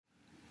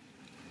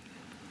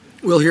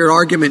We'll hear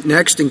argument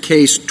next in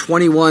Case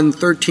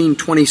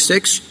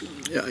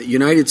 21-1326,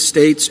 United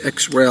States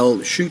ex rel.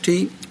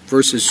 Schutte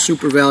versus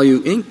SuperValu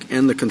Inc.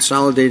 and the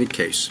consolidated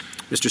case.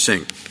 Mr.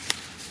 Singh.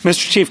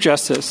 Mr. Chief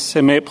Justice,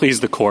 and may it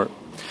please the Court,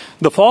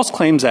 the False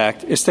Claims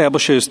Act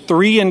establishes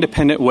 3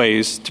 independent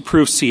ways to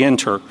prove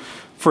scienter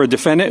for a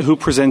defendant who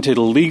presented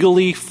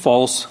legally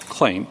false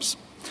claims.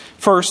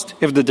 First,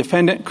 if the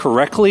defendant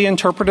correctly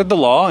interpreted the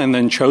law and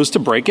then chose to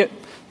break it,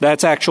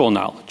 that's actual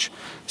knowledge.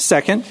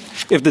 Second,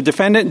 if the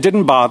defendant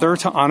didn't bother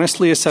to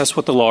honestly assess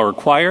what the law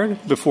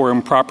required before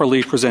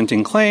improperly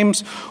presenting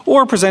claims,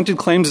 or presented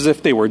claims as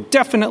if they were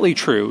definitely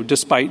true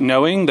despite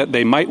knowing that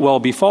they might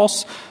well be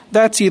false,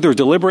 that's either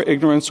deliberate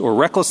ignorance or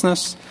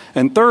recklessness.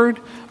 And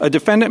third, a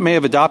defendant may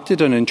have adopted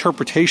an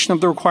interpretation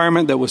of the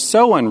requirement that was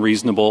so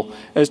unreasonable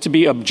as to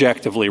be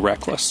objectively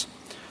reckless.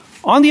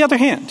 On the other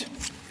hand,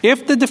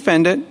 if the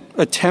defendant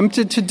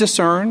attempted to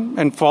discern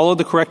and follow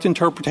the correct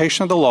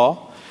interpretation of the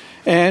law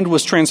and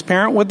was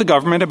transparent with the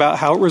government about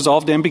how it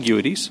resolved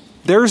ambiguities,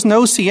 there's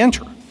no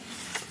scienter.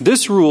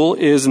 This rule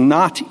is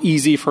not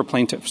easy for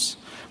plaintiffs,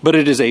 but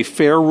it is a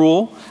fair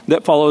rule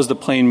that follows the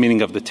plain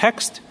meaning of the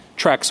text,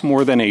 tracks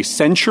more than a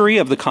century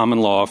of the common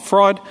law of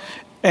fraud,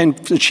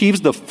 and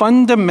achieves the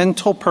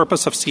fundamental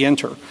purpose of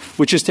scienter,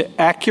 which is to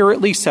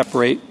accurately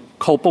separate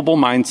culpable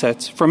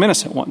mindsets from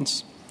innocent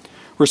ones.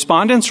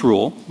 Respondent's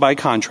rule, by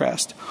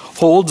contrast,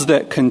 holds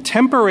that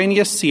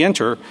contemporaneous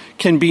scienter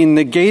can be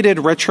negated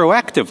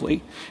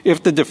retroactively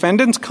if the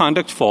defendant's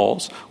conduct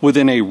falls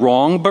within a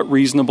wrong but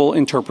reasonable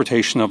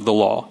interpretation of the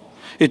law.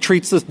 It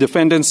treats the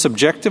defendant's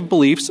subjective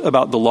beliefs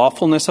about the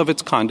lawfulness of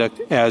its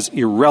conduct as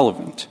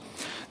irrelevant.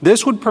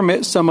 This would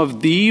permit some of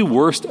the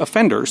worst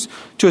offenders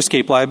to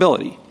escape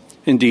liability.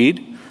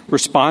 Indeed,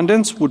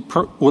 respondents would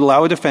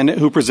allow a defendant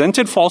who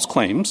presented false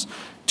claims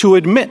to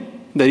admit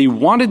that he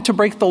wanted to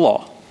break the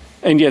law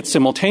and yet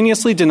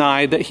simultaneously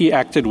deny that he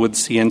acted with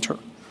scienter.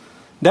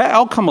 That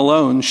outcome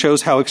alone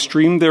shows how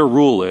extreme their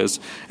rule is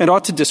and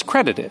ought to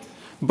discredit it.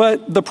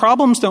 But the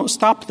problems don't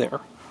stop there.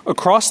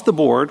 Across the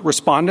board,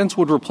 respondents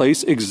would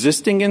replace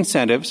existing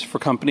incentives for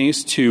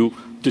companies to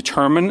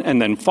determine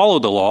and then follow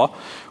the law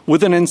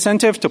with an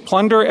incentive to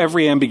plunder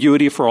every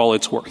ambiguity for all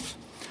it's worth.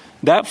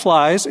 That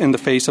flies in the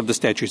face of the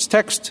statute's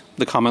text,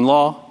 the common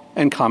law,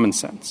 and common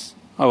sense.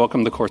 I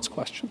welcome the Court's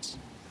questions.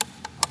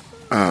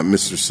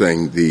 Mr.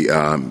 Singh,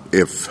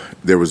 if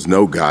there was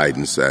no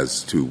guidance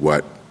as to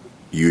what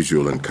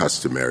usual and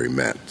customary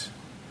meant,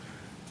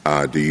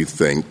 do you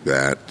think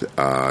that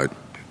the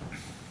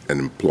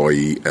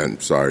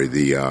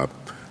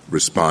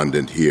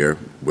respondent here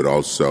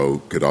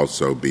could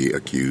also be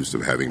accused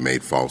of having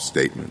made false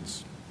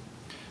statements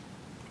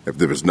if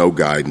there was no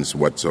guidance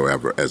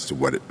whatsoever as to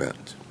what it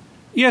meant?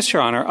 Yes,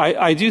 Your Honor.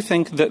 I do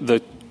think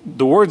that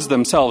the words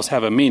themselves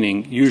have a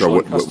meaning, usual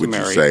and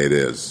customary. What would you say it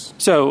is?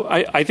 So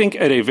I think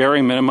at a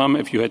very minimum,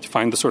 if you had to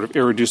find the sort of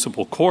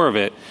irreducible core of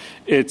it,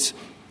 it's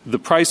the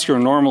price you're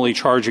normally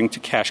charging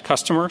to cash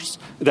customers.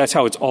 That's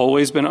how it's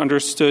always been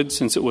understood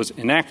since it was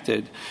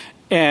enacted,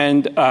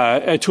 and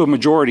to a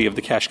majority of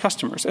the cash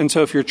customers. And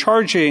so if you're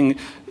charging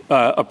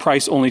a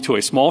price only to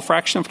a small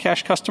fraction of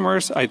cash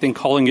customers, I think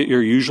calling it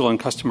your usual and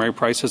customary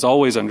price has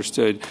always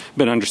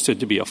been understood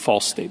to be a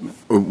false statement.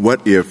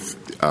 What if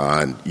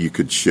you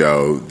could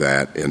show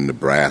that in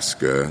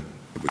Nebraska,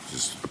 which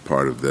is a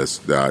part of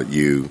this,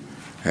 you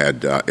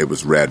had it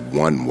was read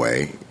one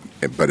way,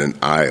 but in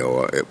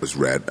Iowa it was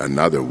read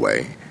another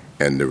way,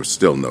 and there was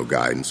still no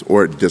guidance,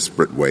 or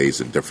disparate ways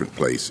in different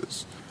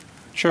places?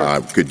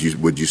 Sure.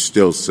 Would you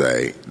still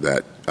say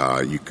that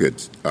you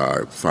could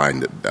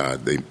find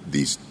that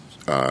these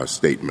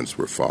statements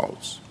were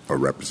false or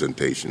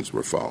representations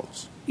were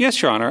false?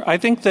 Yes, Your Honor. I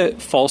think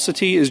that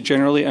falsity is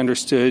generally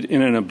understood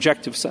in an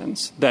objective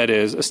sense. That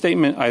is, a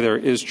statement either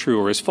is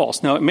true or is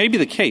false. Now, it may be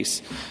the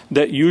case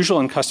that usual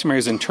and customary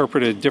is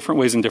interpreted different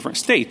ways in different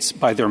states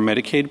by their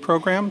Medicaid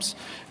programs,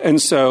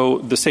 and so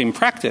the same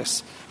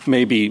practice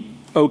may be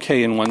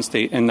okay in one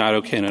state and not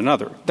okay in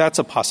another. That's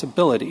a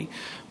possibility.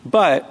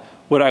 But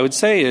what I would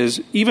say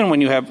is, even when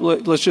you have,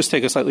 let's just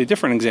take a slightly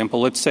different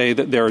example. Let's say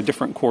that there are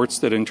different courts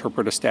that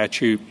interpret a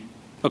statute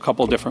a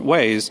couple different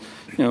ways.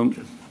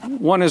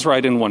 One is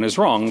right and one is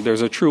wrong.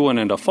 There's a true one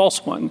and a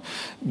false one.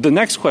 The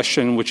next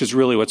question, which is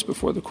really what's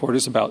before the Court,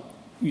 is about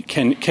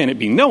can it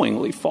be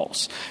knowingly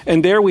false?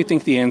 And there we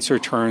think the answer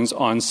turns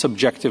on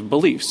subjective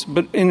beliefs.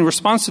 But in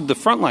response to the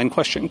frontline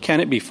question, can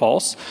it be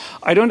false?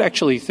 I don't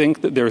actually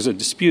think that there's a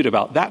dispute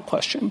about that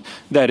question.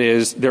 That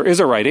is, there is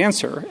a right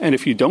answer, and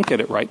if you don't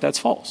get it right, that's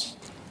false.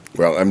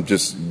 Well,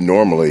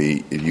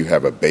 normally you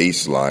have a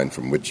baseline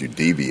from which you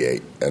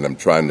deviate, and I'm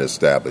trying to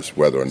establish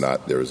whether or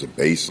not there is a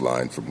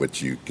baseline from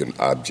which you can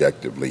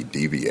objectively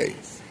deviate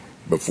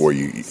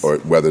or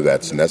whether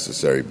that's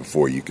necessary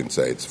before you can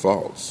say it's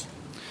false.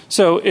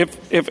 So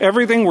if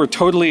everything were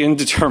totally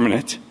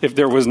indeterminate, if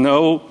there was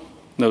no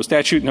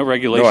statute, no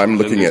regulation. No, I'm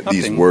looking at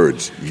these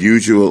words,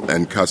 usual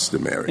and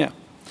customary. Yeah.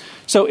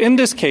 So in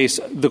this case,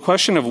 the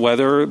question of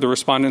whether the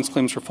respondent's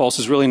claims were false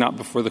is really not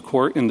before the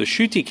court. In the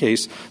Schutte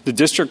case, the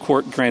district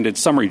court granted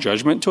summary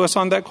judgment to us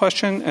on that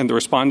question, and the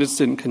respondents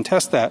didn't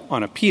contest that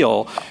on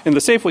appeal. In the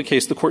Safeway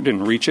case, the court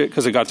didn't reach it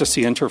because it got to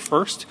scienter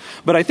first.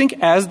 But I think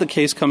as the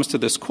case comes to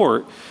this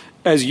court,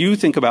 as you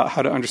think about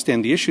how to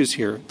understand the issues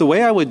here, the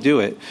way I would do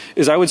it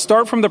is I would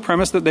start from the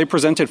premise that they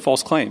presented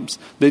false claims.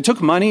 They took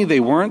money they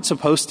weren't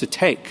supposed to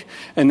take.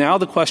 And now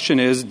the question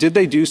is, did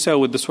they do so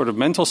with the sort of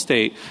mental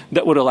state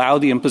that would allow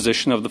the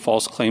imposition of the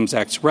False Claims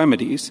Act's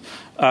remedies?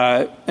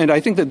 And I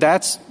think that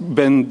that's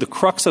been the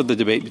crux of the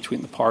debate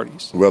between the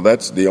parties. Well,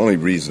 that's the only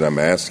reason I'm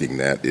asking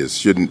that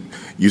is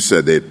you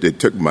said they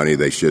took money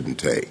they shouldn't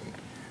take.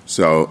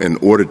 So in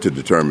order to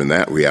determine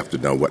that, we have to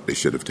know what they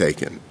should have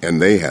taken,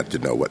 and they had to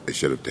know what they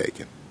should have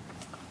taken.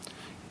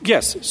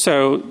 Yes.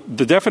 So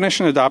the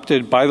definition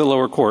adopted by the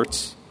lower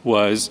courts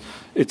was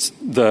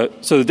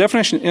the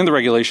definition in the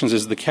regulations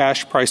is the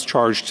cash price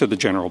charged to the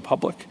general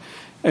public.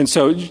 And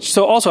so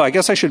also, I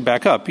guess I should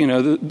back up.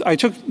 I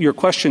took your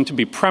question to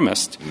be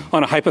premised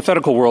on a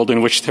hypothetical world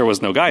in which there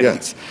was no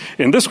guidance. Yes.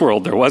 In this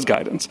world, there was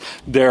guidance.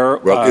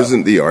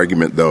 Isn't the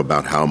argument, though,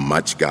 about how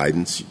much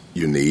guidance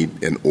you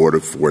need in order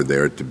for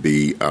there to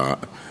be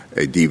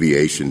a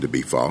deviation to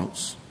be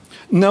false?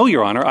 No,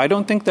 Your Honor. I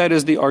don't think that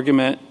is the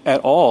argument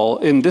at all.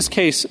 In this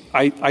case,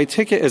 I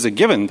take it as a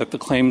given that the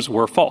claims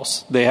were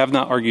false. They have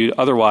not argued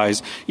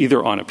otherwise,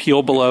 either on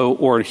appeal below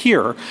or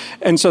here.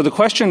 And so the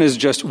question is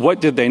just,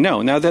 what did they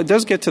know? Now, that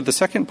does get to the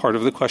second part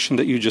of the question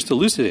that you just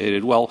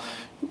elucidated. Well,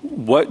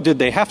 what did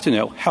they have to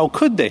know? How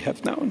could they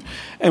have known?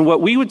 And what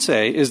we would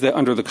say is that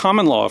under the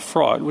common law of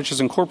fraud, which is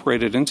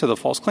incorporated into the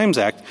False Claims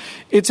Act,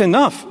 it's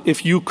enough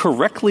if you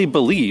correctly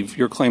believe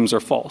your claims are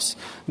false.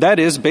 That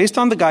is, based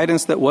on the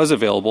guidance that was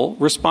available,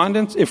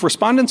 if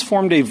respondents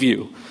formed a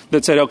view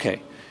that said,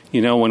 okay,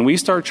 when we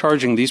start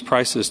charging these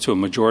prices to a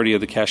majority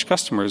of the cash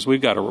customers,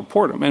 we've got to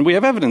report them. And we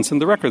have evidence in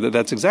the record that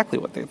that's exactly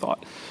what they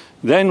thought.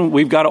 Then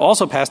we've got to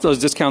also pass those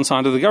discounts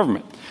on to the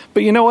government.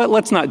 But you know what?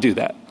 Let's not do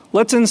that.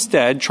 Let's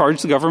instead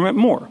charge the government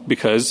more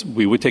because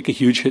we would take a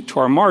huge hit to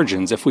our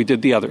margins if we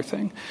did the other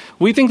thing.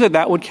 We think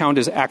that would count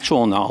as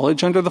actual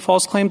knowledge under the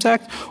False Claims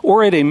Act,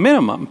 or at a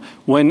minimum,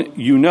 when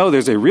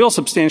there's a real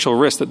substantial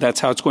risk that that's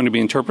how it's going to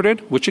be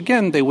interpreted, which,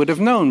 again, they would have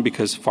known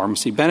because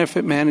pharmacy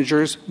benefit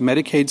managers,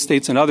 Medicaid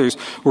states, and others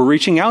were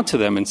reaching out to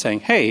them and saying,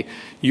 hey,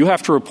 you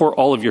have to report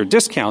all of your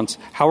discounts.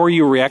 How are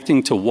you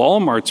reacting to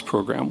Walmart's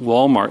program?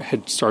 Walmart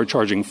had started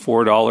charging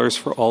 $4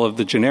 for all of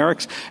the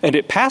generics, and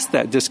it passed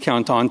that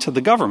discount on to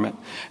the government.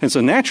 And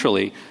so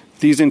naturally,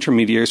 these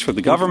intermediaries for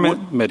the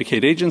government,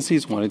 Medicaid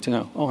agencies wanted to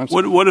know.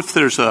 What if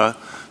there's a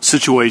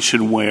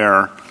situation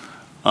where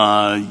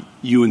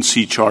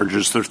UNC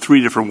charges, there are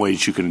three different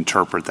ways you can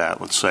interpret that,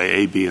 let's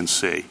say A, B, and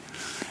C.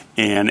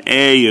 And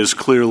A is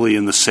clearly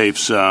in the safe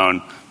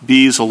zone,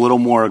 B is a little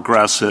more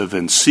aggressive,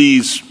 and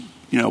C's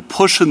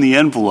pushing the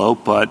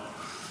envelope, but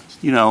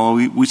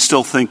we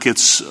still think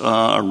it's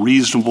a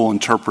reasonable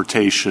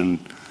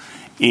interpretation.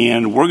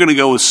 And we're going to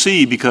go with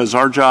C because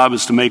our job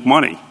is to make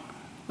money.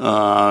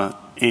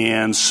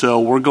 And so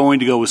we're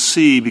going to go with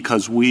C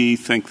because we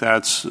think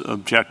that's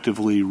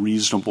objectively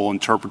reasonable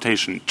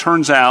interpretation. It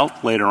turns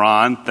out later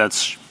on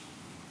that's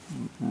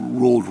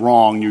ruled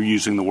wrong. You're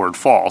using the word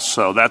false.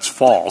 So that's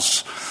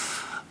false.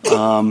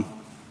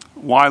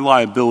 Why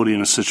liability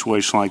in a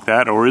situation like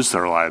that, or is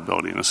there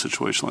liability in a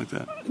situation like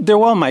that? There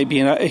well might be.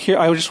 And here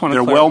I just want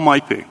to There well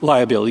might be.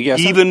 Liability,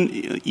 yes.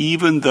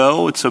 Even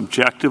though it's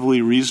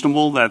objectively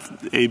reasonable, that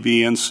A,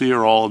 B, and C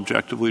are all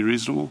objectively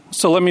reasonable?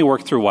 So let me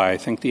work through why I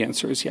think the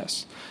answer is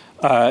yes.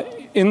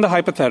 In the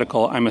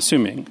hypothetical, I'm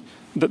assuming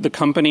that the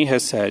company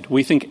has said,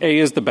 we think A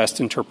is the best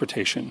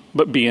interpretation,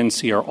 but B and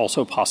C are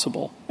also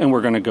possible, and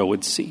we're going to go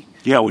with C.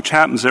 Yeah, which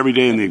happens every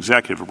day in the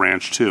executive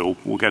branch, too.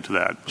 We'll get to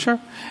that.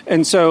 Sure.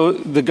 And so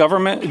the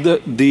government,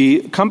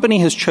 the company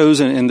has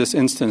chosen in this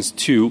instance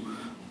to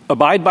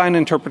abide by an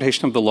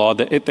interpretation of the law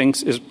that it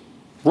thinks is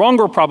wrong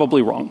or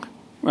probably wrong,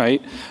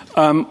 right?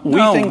 We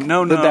think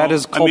that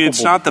is culpable. I mean,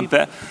 it's not the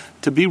best.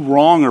 To be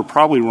wrong or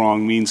probably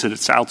wrong means that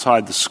it's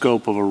outside the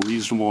scope of a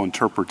reasonable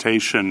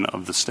interpretation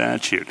of the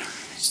statute.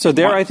 So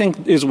there, I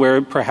think, is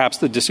where perhaps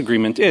the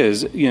disagreement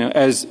is.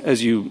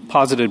 As you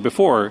posited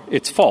before,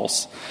 it's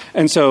false.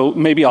 And so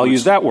maybe I'll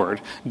use that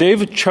word.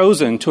 They've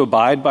chosen to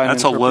abide by an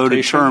interpretation. That's a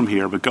loaded term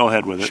here, but go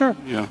ahead with it. Sure.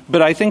 Yeah.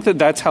 But I think that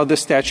that's how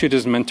this statute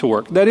is meant to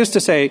work. That is to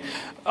say,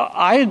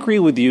 I agree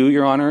with you,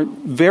 Your Honor,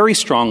 very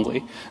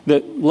strongly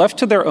that left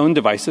to their own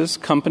devices,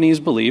 companies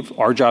believe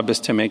our job is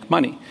to make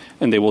money,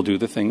 and they will do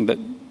the thing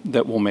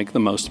that will make the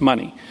most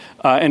money.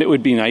 And it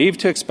would be naive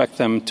to expect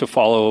them to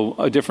follow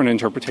a different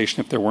interpretation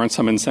if there weren't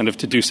some incentive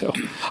to do so.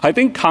 I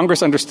think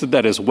Congress understood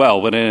that as well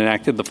when it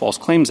enacted the False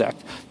Claims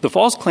Act. The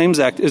False Claims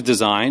Act is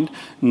designed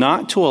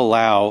not to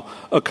allow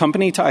a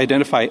company to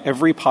identify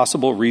every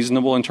possible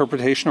reasonable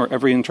interpretation or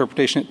every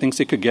interpretation it thinks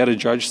it could get a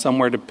judge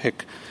somewhere to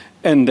pick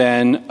and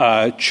then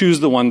choose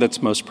the one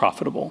that's most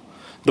profitable.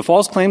 The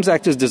False Claims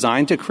Act is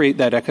designed to create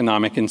that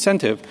economic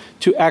incentive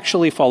to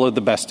actually follow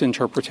the best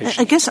interpretation.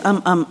 I guess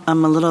I'm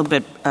a little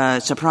bit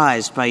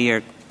surprised by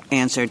your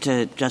answer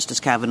to Justice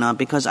Kavanaugh,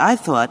 because I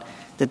thought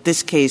that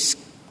this case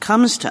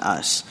comes to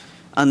us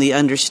on the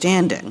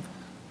understanding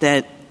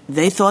that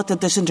they thought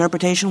that this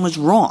interpretation was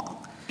wrong.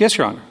 Yes,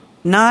 Your Honor.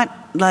 Not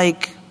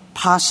like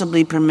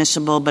possibly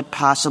permissible, but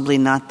possibly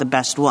not the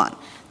best one.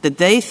 That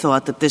they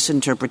thought that this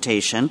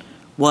interpretation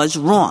was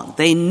wrong.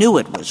 They knew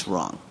it was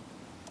wrong.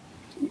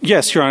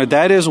 Yes, Your Honor.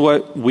 That is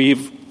what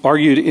we've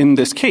argued in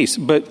this case.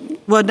 But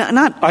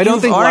I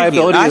don't think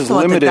liability is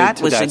limited that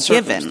to was that a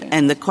given.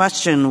 And the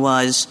question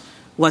was,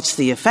 what's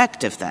the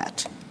effect of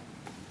that?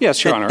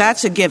 Yes, Your Honor.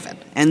 That's a given.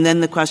 And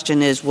then the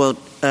question is, well,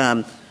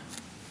 does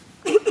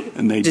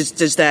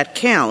that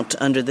count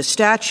under the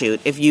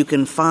statute if you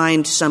can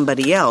find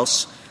somebody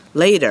else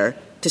later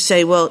to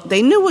say, well,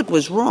 they knew it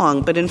was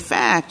wrong, but in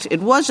fact,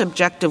 it was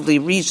objectively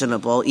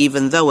reasonable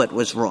even though it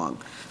was wrong.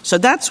 So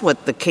that's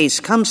what the case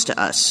comes to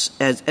us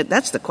as.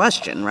 That's the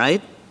question,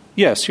 right?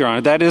 Yes, Your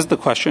Honor, that is the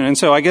question. And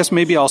so I guess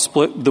maybe I'll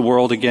split the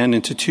world again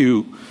into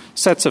two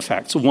sets of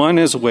facts. One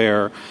is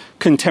where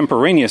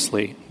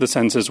contemporaneously the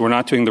sense is we're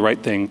not doing the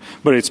right thing,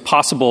 but it's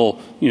possible,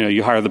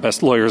 you hire the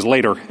best lawyers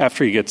later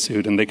after you get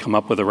sued and they come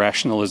up with a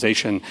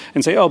rationalization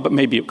and say, oh, but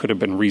maybe it could have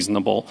been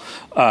reasonable.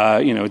 It's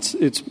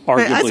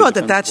arguably I thought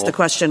that that's the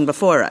question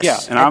before us. Yeah.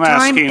 And I'm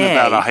asking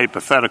about a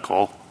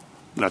hypothetical.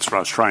 That's what I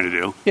was trying to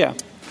do. Yeah.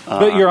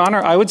 But, Your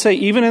Honor, I would say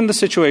even in the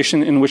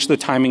situation in which the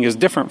timing is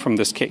different from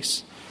this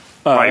case.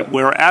 Right.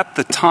 Where at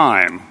the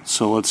time,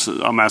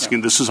 I'm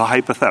asking, this is a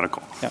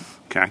hypothetical. Yeah.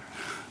 Okay.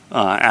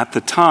 At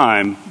the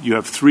time, you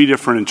have three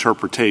different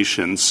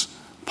interpretations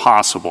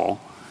possible,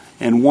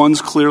 and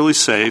one's clearly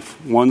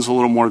safe, one's a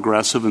little more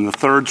aggressive, and the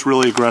third's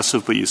really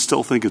aggressive, but you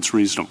still think it's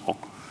reasonable.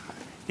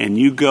 And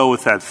you go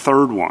with that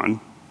third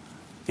one,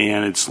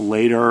 and it's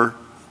later,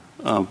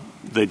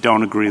 they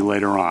don't agree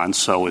later on,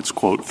 so it's,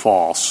 quote,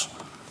 false.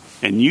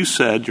 And you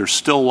said you're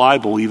still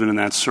liable even in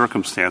that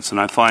circumstance, and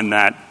I find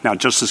that – now,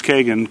 Justice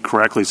Kagan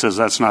correctly says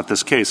that's not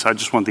this case. I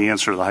just want the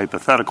answer to the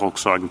hypothetical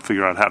so I can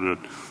figure out how to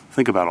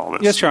think about all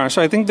this. Yes, Your Honor.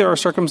 So I think there are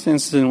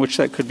circumstances in which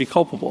that could be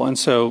culpable. And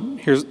so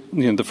here's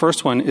the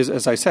first one is,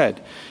 as I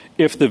said,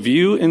 if the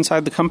view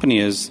inside the company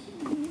is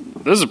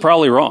this is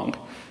probably wrong,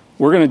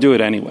 we're going to do it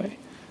anyway.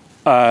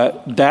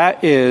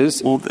 That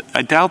is – Well,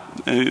 I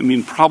doubt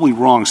 – probably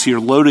wrong. So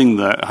you're loading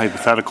the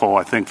hypothetical,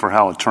 I think, for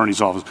how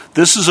attorney's office –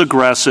 this is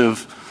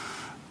aggressive.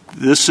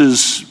 This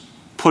is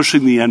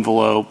pushing the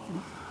envelope,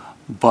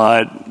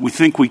 but we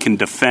think we can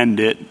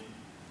defend it.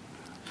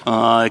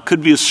 It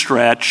could be a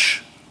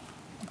stretch.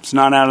 It's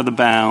not out of the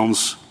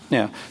bounds.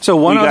 Yeah. So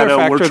one other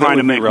factor we're trying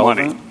to make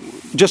relevant, money.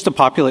 Just to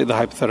populate the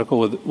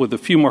hypothetical with a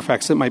few more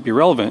facts that might be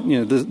relevant,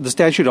 the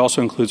statute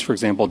also includes, for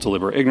example,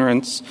 deliberate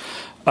ignorance,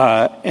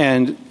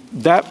 and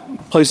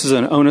that places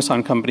an onus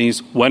on companies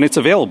when it's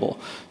available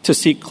to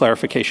seek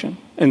clarification.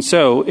 And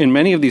so in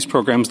many of these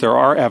programs, there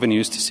are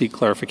avenues to seek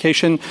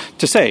clarification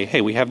to say,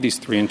 hey, we have these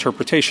three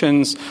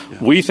interpretations.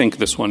 Yeah. We think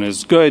this one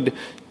is good.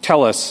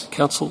 Tell us.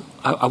 Counsel,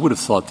 I would have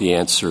thought the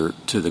answer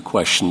to the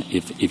question,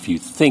 if you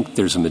think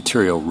there's a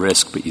material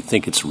risk but you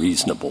think it's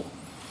reasonable,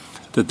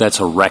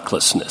 that's a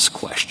recklessness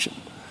question,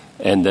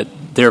 and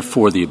that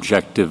therefore the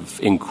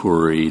objective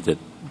inquiry that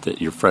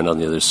your friend on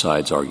the other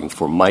side is arguing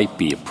for might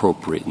be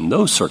appropriate in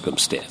those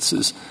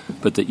circumstances,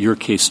 but that your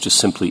case just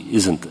simply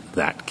isn't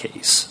that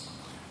case.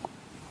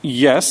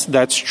 Yes,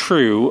 that's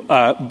true.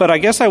 But I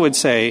guess I would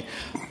say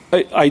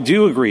I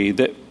do agree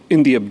that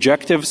in the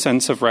objective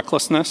sense of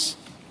recklessness,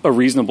 a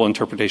reasonable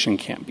interpretation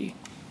can be.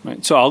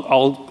 Right? So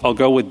I'll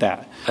go with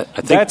that.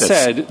 That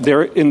said,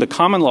 in the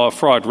common law of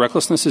fraud,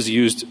 recklessness is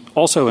used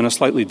also in a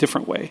slightly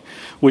different way,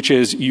 which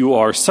is you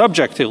are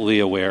subjectively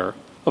aware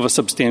of a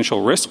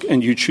substantial risk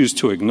and you choose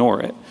to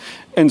ignore it.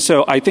 And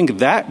so I think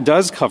that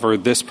does cover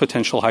this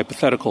potential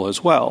hypothetical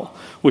as well,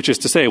 which is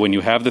to say when you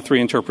have the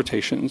three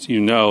interpretations, you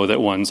know that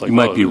one's like you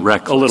might be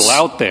reckless. A little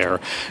out there.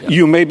 Yeah.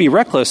 You may be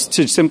reckless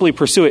to simply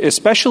pursue it,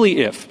 especially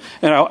if,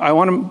 and I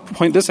want to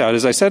point this out,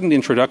 as I said in the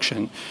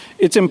introduction,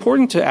 it's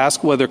important to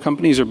ask whether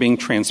companies are being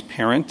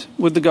transparent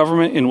with the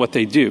government in what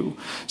they do.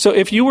 So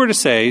if you were to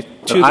say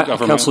to the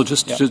government... Counsel,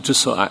 just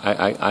so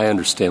I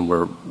understand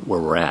where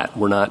we're at,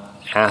 we're not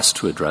asked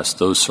to address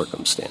those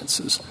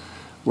circumstances.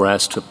 We're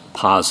asked to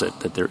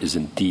posit that there is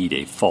indeed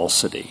a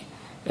falsity,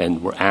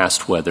 and we're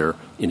asked whether,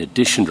 in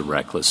addition to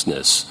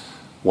recklessness,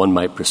 one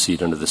might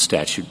proceed under the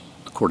statute,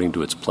 according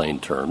to its plain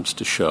terms,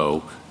 to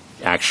show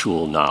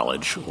actual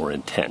knowledge or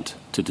intent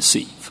to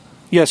deceive.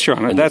 Yes, Your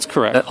Honor, and that's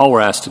correct. All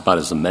we're asked about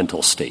is the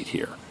mental state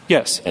here.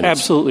 Yes,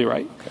 absolutely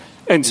right. Okay.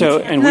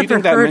 And we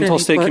think that mental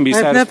state can be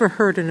satisfied. I've never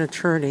heard an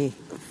attorney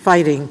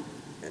fighting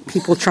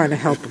people trying to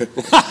help him.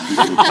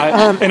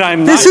 And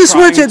I'm this not is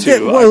trying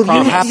what to.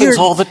 It happens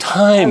all the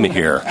time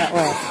here.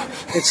 Well,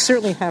 it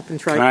certainly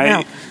happens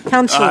now.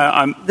 Counsel,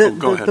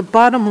 the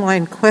bottom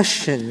line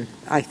question,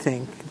 I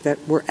think, that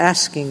we're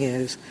asking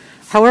is,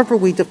 however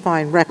we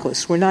define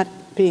reckless, we're not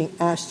being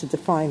asked to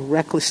define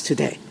reckless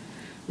today.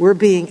 We're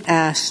being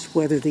asked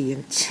whether the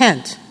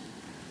intent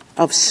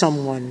of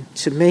someone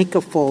to make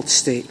a false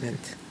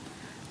statement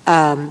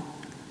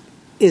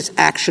is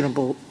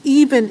actionable,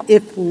 even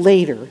if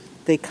later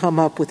they come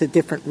up with a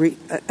different,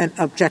 an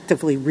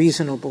objectively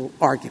reasonable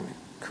argument,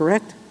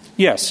 correct?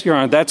 Yes, Your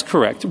Honor, that's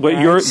correct. But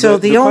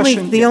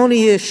the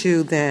only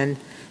issue then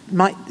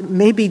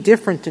may be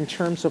different in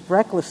terms of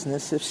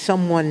recklessness if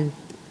someone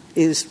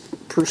is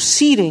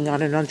proceeding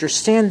on an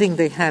understanding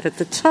they had at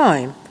the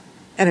time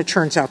and it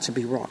turns out to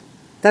be wrong.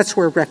 That's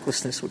where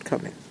recklessness would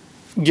come in.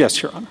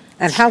 Yes, Your Honor.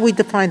 And how we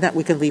define that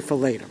we can leave for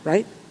later,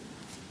 right?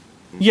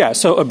 Yeah,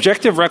 so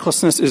objective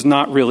recklessness is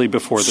not really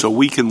before the... So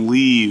we can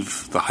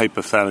leave the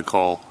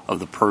hypothetical of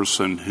the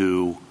person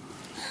who,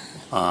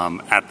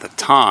 at the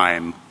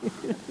time,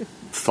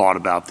 thought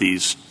about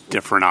these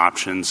different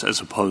options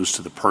as opposed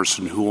to the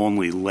person who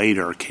only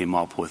later came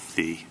up with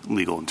the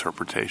legal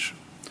interpretation.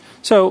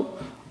 So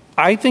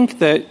I think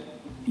that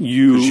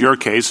Because your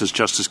case, as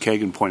Justice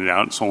Kagan pointed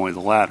out, it's only the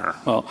latter.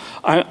 Well,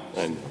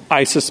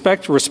 I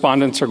suspect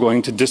respondents are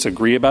going to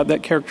disagree about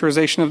that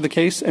characterization of the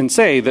case and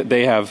say that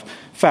they have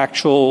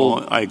factual...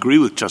 Well, I agree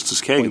with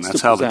Justice Kagan.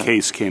 That's how the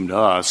case came to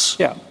us.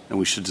 Yeah. And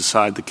we should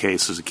decide the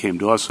case as it came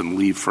to us and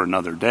leave for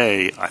another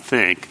day, I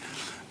think,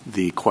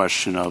 the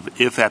question of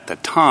if at the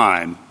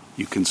time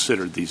you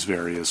considered these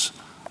various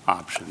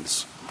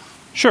options.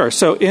 Sure.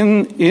 So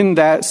in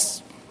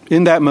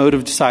that mode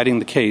of deciding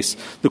the case,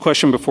 the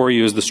question before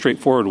you is the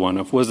straightforward one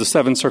of, was the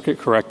Seventh Circuit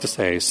correct to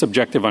say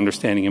subjective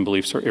understanding and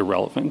beliefs are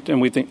irrelevant? And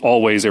we think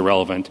always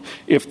irrelevant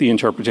if the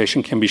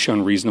interpretation can be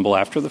shown reasonable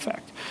after the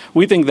fact.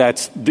 We think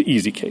that's the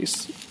easy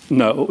case.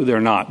 No, they're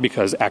not,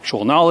 because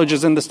actual knowledge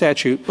is in the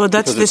statute. Well,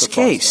 that's this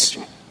case.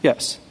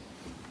 Yes.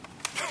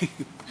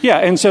 Yeah,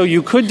 and so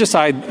you could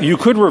decide, you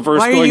could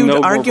reverse Why going no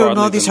more broadly. Why are you arguing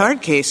all these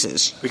hard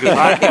cases? Because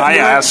I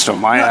asked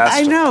him.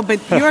 I know,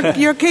 but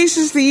your case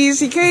is the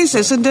easy case,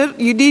 isn't it?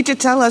 You need to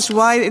tell us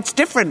why it's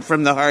different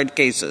from the hard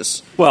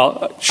cases.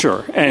 Well,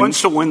 sure. And he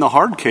wants to win the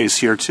hard case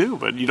here, too,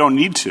 but you don't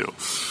need to.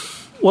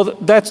 Well,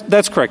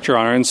 that's correct, Your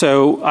Honor. And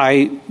so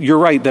you're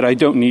right that I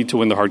don't need to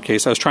win the hard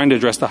case. I was trying to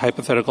address the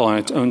hypothetical on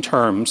its own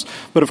terms.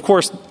 But, of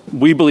course,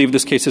 we believe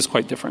this case is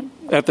quite different.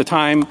 At the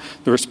time,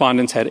 the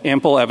respondents had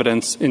ample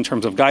evidence in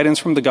terms of guidance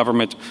from the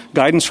government,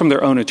 guidance from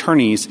their own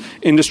attorneys,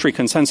 industry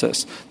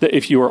consensus, that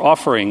if you were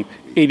offering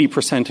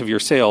 80% of your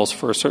sales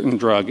for a certain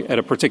drug at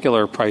a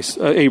particular price,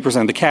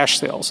 80% of the cash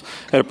sales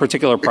at a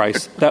particular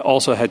price, that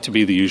also had to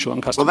be the usual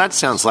and customary. Well, that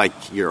sounds like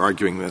you're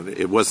arguing that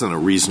it wasn't a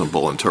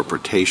reasonable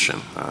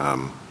interpretation.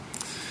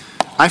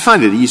 I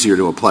find it easier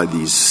to apply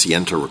these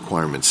scienter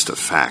requirements to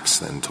facts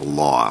than to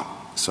law.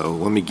 So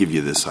let me give you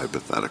this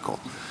hypothetical.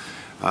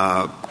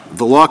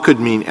 The law could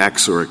mean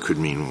X or it could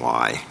mean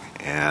Y.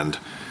 And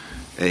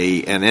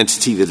an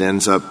entity that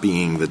ends up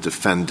being the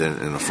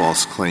defendant in a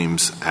False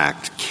Claims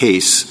Act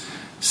case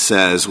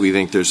says we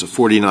think there's a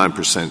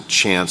 49%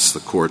 chance the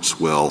courts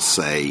will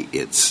say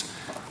it's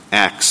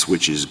X,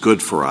 which is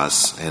good for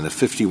us, and a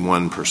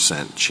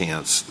 51%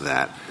 chance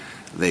that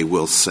they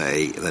will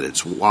say that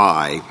it's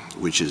Y,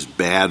 which is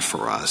bad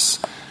for us.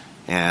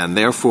 And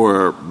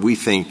therefore, we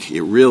think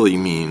it really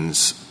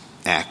means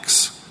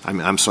X.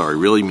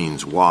 Really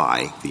means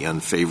Y, the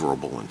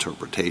unfavorable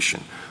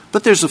interpretation.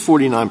 But there's a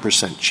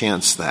 49%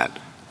 chance that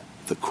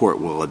the court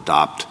will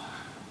adopt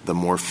the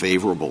more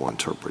favorable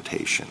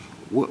interpretation.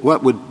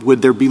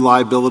 Would there be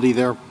liability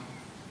there?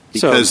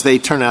 Because they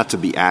turn out to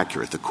be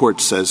accurate. The court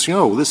says,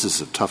 this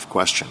is a tough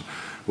question.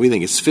 We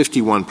think it's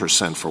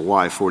 51% for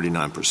Y,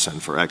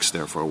 49% for X,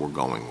 therefore we're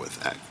going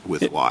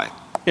with Y.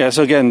 Yeah,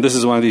 so again, this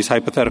is one of these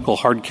hypothetical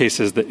hard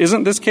cases that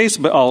isn't this case,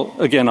 but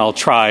I'll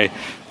try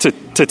to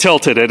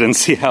tilt it and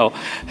see how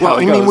it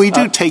goes. We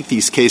do take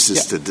these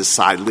cases to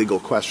decide legal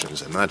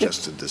questions and not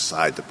just to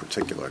decide the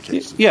particular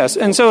case. Yes,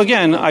 and so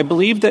again, I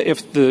believe that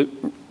if the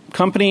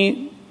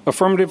company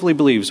affirmatively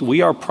believes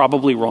we are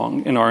probably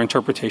wrong in our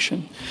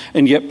interpretation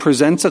and yet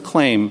presents a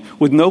claim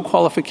with no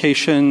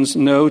qualifications,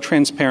 no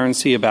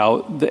transparency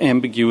about the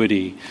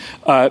ambiguity,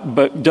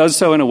 but does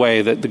so in a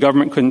way that the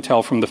government couldn't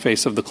tell from the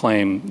face of the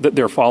claim that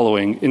they're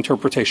following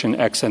interpretation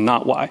X and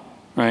not Y,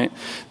 right?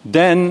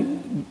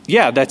 Then,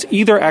 that's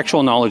either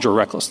actual knowledge or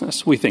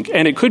recklessness, we think.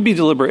 And it could be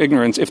deliberate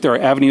ignorance if there are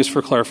avenues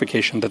for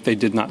clarification that they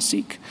did not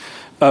seek.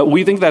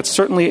 We think that's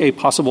certainly a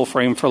possible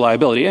frame for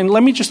liability. And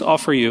let me just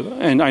offer you,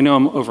 and I know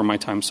I'm over my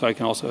time, so I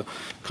can also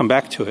come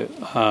back to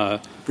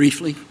it.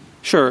 Briefly?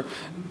 Sure.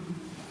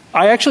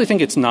 I actually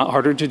think it's not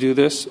harder to do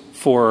this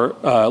for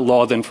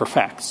law than for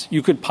facts.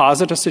 You could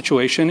posit a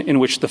situation in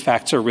which the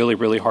facts are really,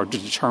 really hard to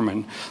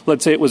determine.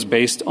 Let's say it was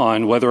based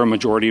on whether a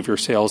majority of your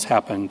sales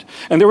happened.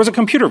 And there was a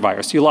computer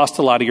virus. You lost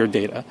a lot of your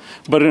data.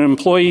 But an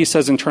employee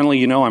says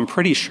internally, I'm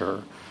pretty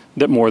sure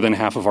that more than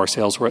half of our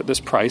sales were at this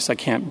price. I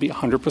can't be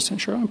 100%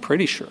 sure. I'm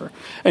pretty sure.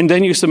 And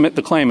then you submit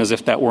the claim as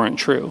if that weren't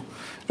true.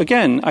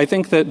 Again, I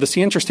think that the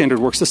scienter standard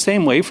works the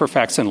same way for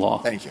facts and law.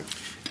 Thank you.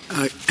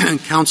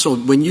 Counsel,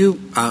 when you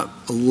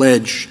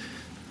allege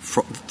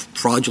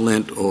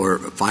fraudulent or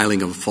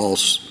filing of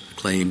false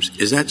claims,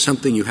 is that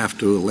something you have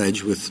to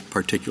allege with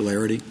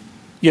particularity?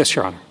 Yes,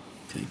 Your Honor.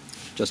 Okay.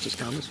 Justice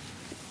Thomas?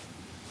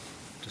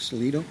 Justice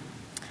Alito?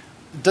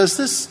 Does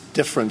this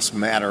difference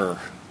matter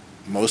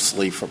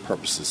mostly for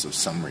purposes of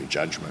summary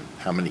judgment.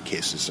 How many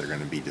cases are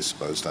going to be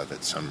disposed of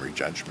at summary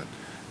judgment?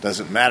 Does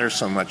it matter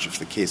so much if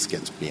the case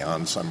gets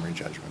beyond summary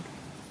judgment?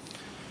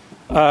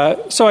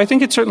 So I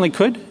think it certainly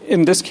could.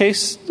 In this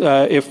case,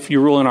 if you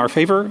rule in our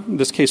favor,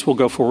 this case will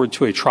go forward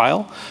to a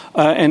trial.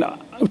 And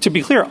to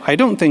be clear, I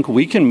don't think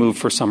we can move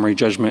for summary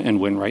judgment and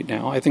win right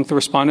now. I think the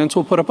respondents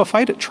will put up a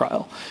fight at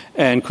trial.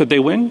 And could they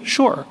win?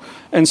 Sure.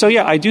 And so,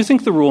 yeah, I do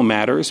think the rule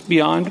matters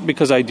beyond,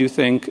 because I do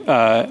think,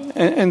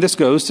 and this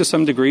goes to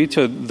some degree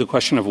to the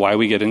question of why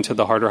we get into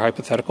the harder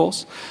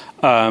hypotheticals,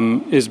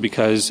 is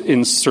because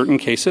in certain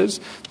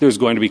cases there's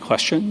going to be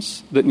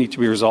questions that need to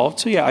be resolved.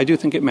 So, yeah, I do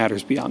think it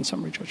matters beyond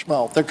summary judgment.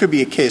 Well, there could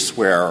be a case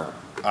where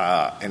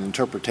an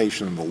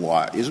interpretation of the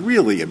law is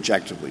really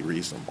objectively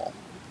reasonable.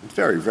 It's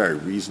very, very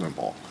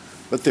reasonable.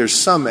 But there's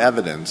some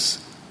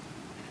evidence,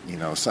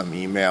 some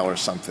email or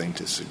something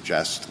to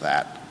suggest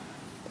that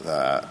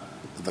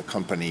the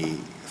company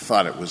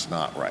thought it was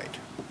not right.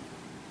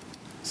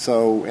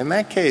 So in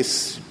that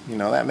case,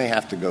 that may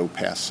have to go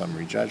past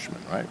summary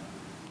judgment, right?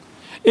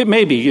 It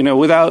may be,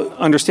 without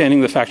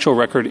understanding the factual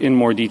record in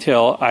more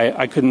detail,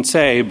 I couldn't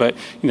say, but,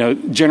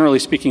 generally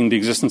speaking, the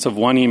existence of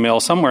one email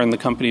somewhere in the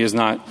company is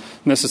not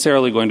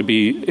necessarily going to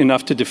be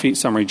enough to defeat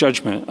summary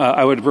judgment.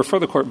 I would refer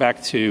the court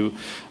back to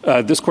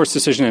this court's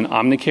decision in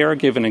Omnicare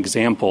gave an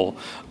example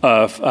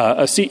of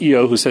a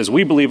CEO who says,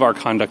 we believe our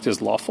conduct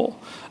is lawful.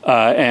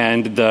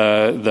 And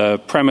the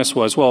premise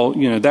was, well,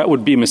 that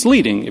would be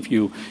misleading if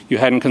you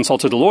hadn't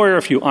consulted a lawyer,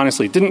 if you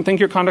honestly didn't think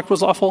your conduct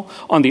was lawful.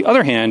 On the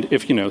other hand,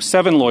 if,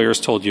 7 lawyers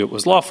told you it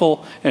was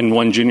lawful and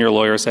one junior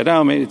lawyer said,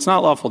 oh, maybe it's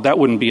not lawful, that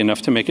wouldn't be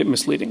enough to make it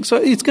misleading. So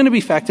it's going to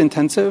be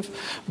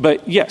fact-intensive.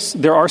 But, yes,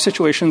 there are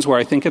situations where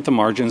I think at the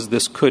margins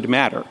this could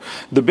matter.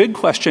 The big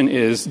question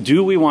is,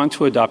 do we want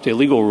to adopt a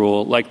legal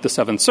rule like the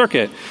Seventh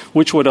Circuit,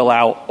 which would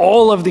allow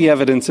all of the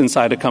evidence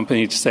inside a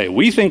company to say,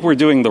 we think we're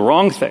doing the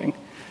wrong thing,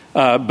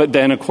 but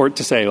then a court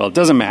to say, well, it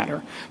doesn't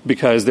matter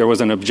because there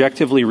was an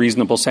objectively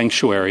reasonable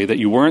sanctuary that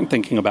you weren't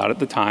thinking about at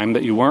the time,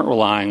 that you weren't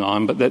relying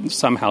on, but that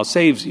somehow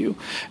saves you.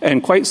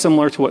 And quite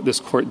similar to what this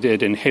court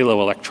did in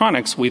Halo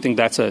Electronics, we think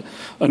that's an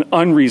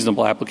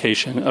unreasonable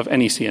application of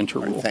any scienter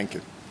rule. Right, thank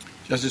you.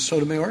 Justice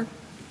Sotomayor?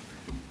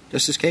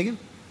 Justice Kagan?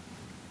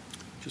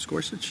 Justice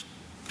Gorsuch?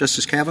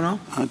 Justice Kavanaugh?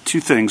 2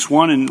 things.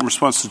 One, in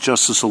response to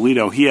Justice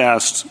Alito, he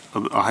asked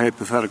a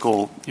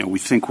hypothetical, we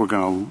think we're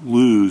going to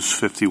lose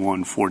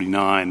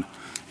 51-49,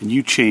 and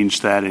you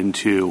changed that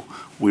into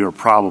we are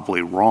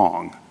probably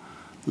wrong.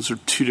 Those are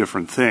 2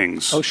 different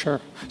things. Oh,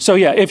 sure. So,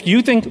 yeah, if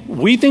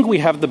we think we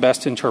have the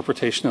best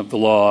interpretation of the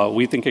law,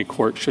 we think a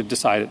court should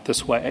decide it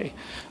this way.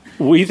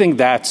 We think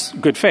that's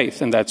good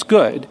faith, and that's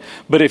good.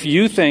 But if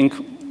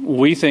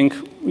we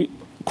think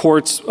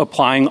courts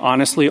applying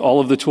honestly all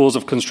of the tools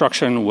of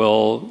construction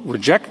will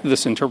reject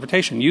this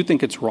interpretation, you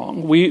think it's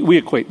wrong. We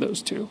equate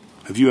those 2.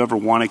 Have you ever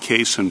won a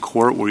case in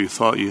court where you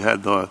thought you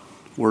had the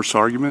worse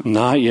argument?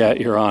 Not yet,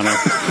 Your Honor.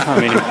 I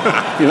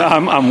mean,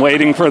 I'm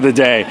waiting for the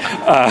day.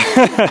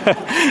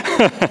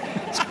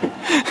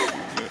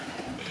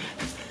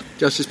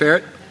 Justice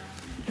Barrett?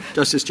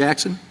 Justice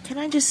Jackson? Can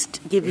I just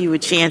give you a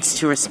chance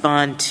to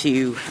respond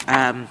to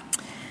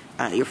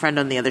your friend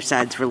on the other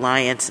side's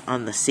reliance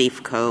on the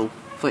Safeco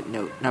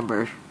footnote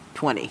number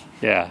 20?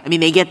 Yeah. I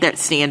mean, they get that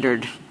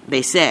standard,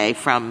 they say,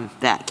 from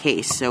that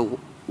case. So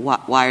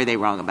why are they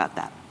wrong about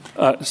that?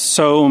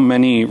 So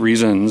many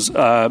reasons.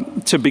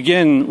 To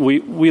begin,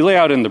 we lay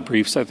out in the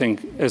briefs, I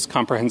think, as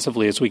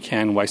comprehensively as we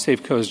can, why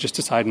Safeco is just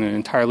decided in an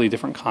entirely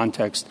different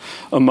context.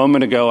 A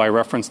moment ago, I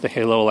referenced the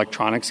Halo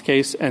Electronics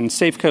case, and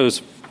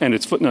Safeco's and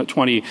its footnote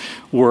 20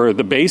 were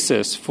the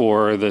basis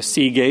for the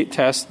Seagate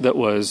test that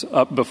was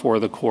up before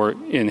the court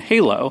in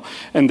Halo.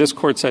 And this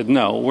court said,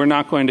 no, we're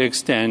not going to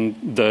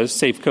extend the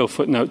Safeco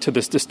footnote to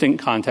this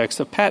distinct context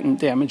of patent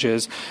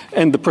damages.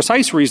 And the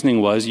precise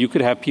reasoning was you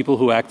could have people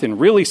who act in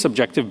really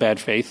subjective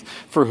bad faith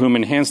for whom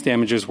enhanced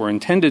damages were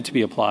intended to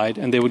be applied,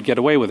 and they would get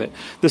away with it.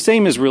 The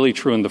same is really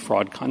true in the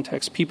fraud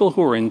context. People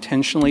who are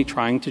intentionally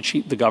trying to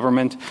cheat the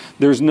government,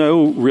 there's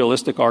no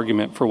realistic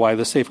argument for why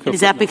the Safeco...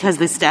 Is that because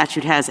the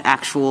statute has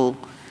actual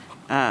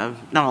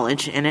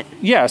knowledge in it?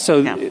 Yeah,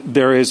 so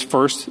there is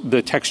first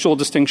the textual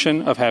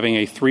distinction of having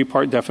a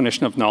 3-part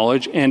definition of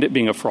knowledge and it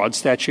being a fraud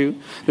statute.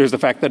 There's the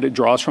fact that it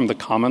draws from the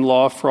common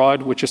law of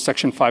fraud, which is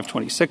Section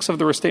 526 of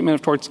the Restatement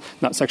of Torts,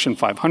 not Section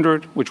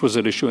 500, which was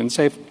at issue in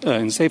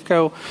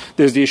Safeco.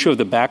 There's the issue of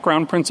the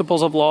background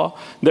principles of law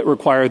that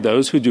require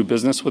those who do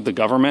business with the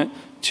government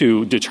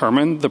to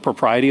determine the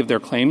propriety of their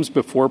claims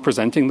before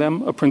presenting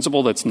them, a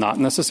principle that's not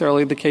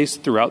necessarily the case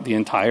throughout the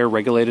entire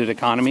regulated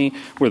economy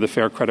where the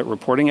Fair Credit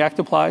Reporting Act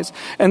applies.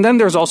 And then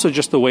there's also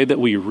just the way that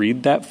we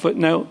read that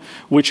footnote,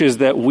 which is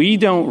that we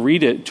don't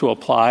read it to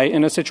apply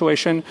in a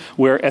situation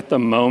where at the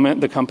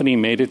moment the company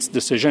made its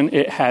decision,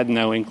 it had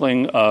no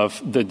inkling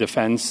of the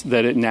defense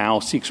that it now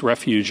seeks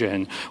refuge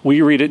in.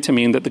 We read it to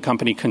mean that the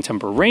company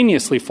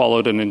contemporaneously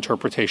followed an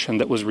interpretation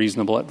that was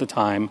reasonable at the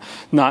time,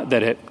 not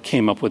that it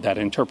came up with that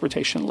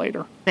interpretation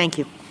later. Thank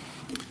you.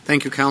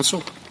 Thank you,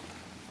 counsel.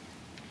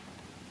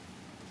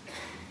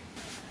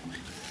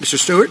 Mr.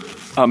 Stewart?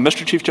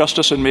 Mr. Chief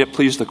Justice, and may it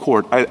please the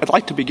Court, I'd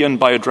like to begin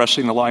by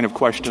addressing the line of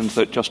questions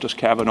that Justice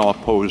Kavanaugh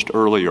posed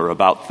earlier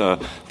about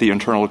the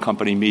internal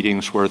company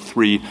meetings where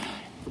three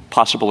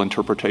possible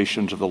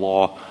interpretations of the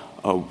law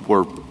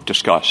were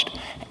discussed.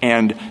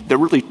 And there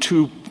are really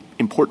two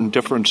important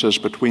differences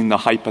between the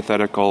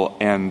hypothetical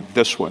and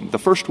this one. The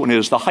first one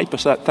is the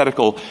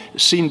hypothetical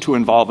seemed to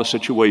involve a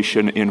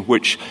situation in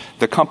which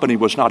the company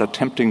was not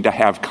attempting to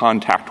have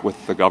contact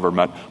with the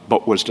government,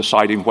 but was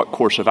deciding what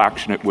course of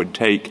action it would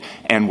take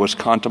and was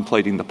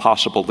contemplating the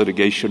possible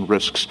litigation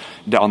risks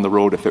down the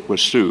road if it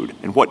was sued.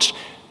 And what's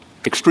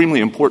extremely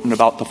important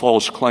about the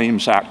False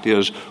Claims Act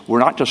is we're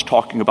not just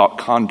talking about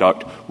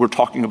conduct, we're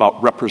talking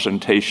about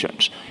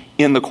representations.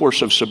 In the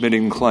course of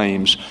submitting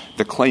claims,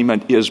 the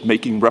claimant is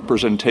making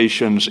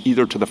representations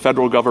either to the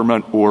federal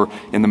government or,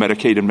 in the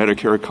Medicaid and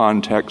Medicare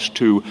context,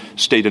 to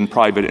state and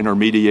private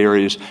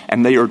intermediaries,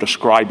 and they are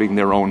describing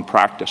their own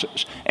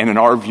practices. And in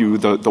our view,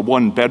 the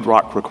one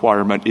bedrock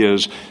requirement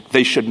is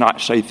they should not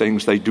say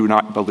things they do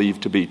not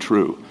believe to be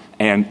true.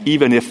 And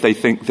even if they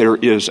think there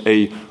is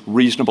a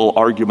reasonable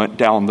argument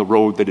down the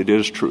road that it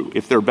is true,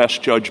 if their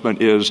best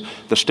judgment is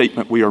the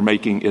statement we are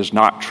making is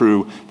not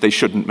true, they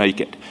shouldn't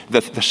make it.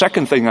 The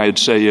second thing I'd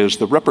say is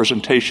the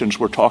representations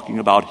we're talking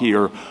about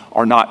here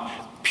are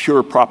not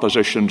pure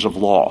propositions of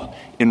law.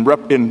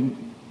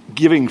 In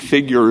giving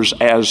figures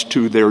as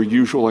to their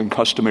usual and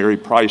customary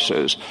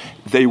prices,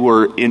 they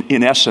were,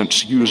 in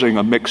essence, using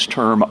a mixed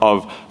term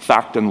of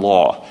fact and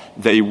law.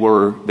 They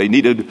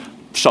needed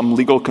some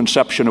legal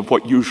conception of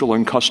what usual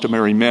and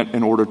customary meant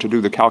in order to do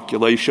the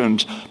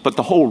calculations, but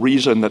the whole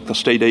reason that the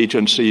state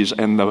agencies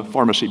and the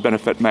pharmacy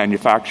benefit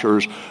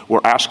manufacturers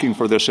were asking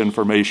for this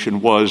information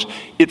was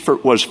it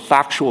was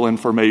factual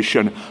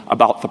information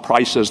about the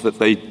prices that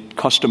they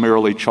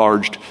customarily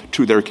charged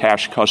to their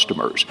cash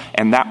customers.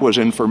 And that was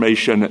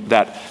information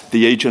that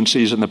the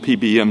agencies and the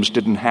PBMs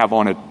didn't have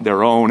on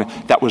their own.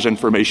 That was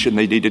information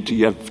they needed to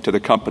give to the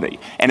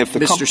company. And if the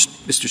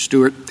Mr.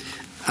 Stewart,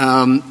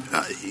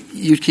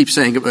 you keep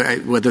saying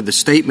whether the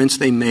statements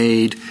they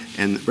made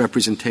and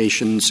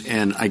representations,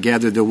 and I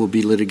gather there will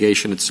be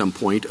litigation at some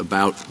point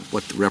about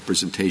what the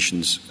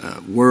representations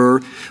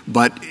were,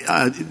 but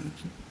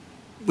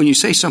when you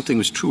say something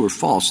was true or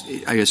false,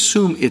 I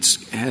assume it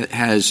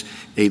has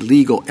a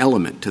legal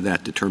element to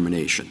that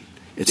determination.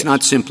 It's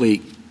not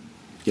simply,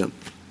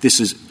 this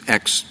is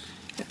X,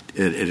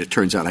 and it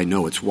turns out I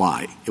know it's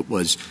Y. It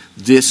was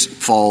this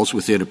falls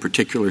within a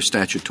particular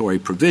statutory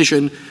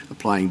provision,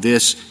 applying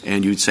this,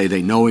 and you'd say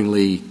they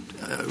knowingly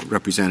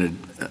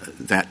represented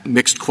that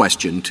mixed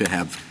question to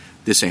have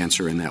this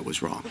answer, and that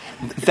was wrong.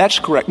 That's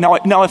correct.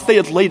 Now, if they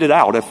had laid it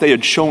out, if they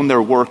had shown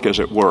their work, as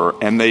it were,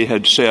 and they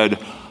had said,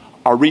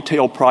 our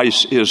retail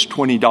price is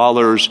 $20,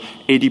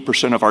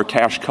 80% of our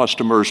cash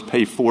customers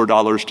pay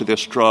 $4 to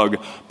this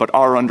drug, but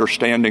our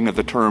understanding of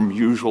the term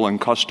usual and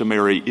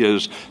customary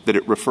is that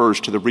it refers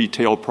to the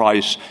retail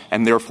price,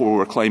 and therefore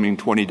we're claiming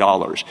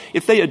 $20.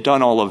 If they had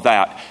done all of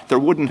that, there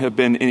wouldn't have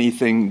been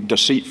anything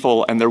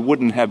deceitful, and there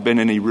wouldn't have been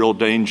any real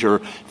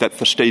danger that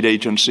the state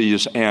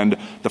agencies and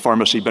the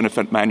pharmacy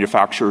benefit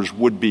manufacturers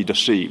would be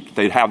deceived.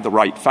 They'd have the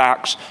right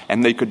facts,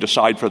 and they could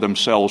decide for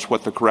themselves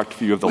what the correct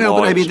view of the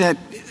law is.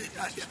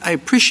 I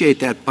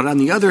appreciate that, but on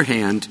the other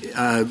hand,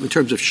 in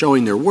terms of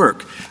showing their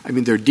work,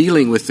 they're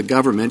dealing with the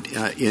government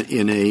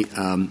in a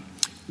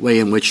way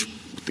in which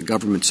the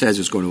government says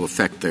is going to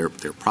affect their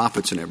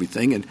profits and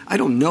everything, and I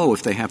don't know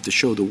if they have to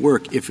show the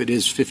work if it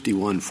is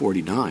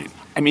 5149.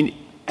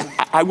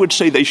 I would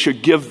say they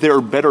should give their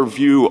better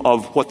view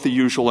of what the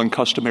usual and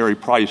customary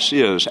price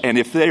is, and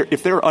if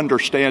their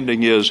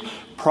understanding is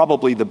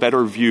probably the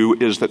better view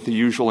is that the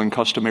usual and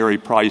customary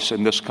price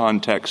in this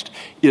context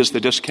is the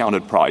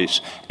discounted price,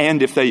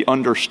 and if they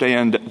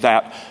understand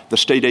that the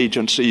state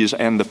agencies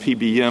and the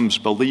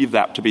PBMs believe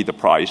that to be the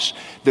price,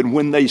 then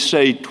when they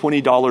say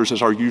 $20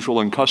 is our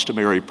usual and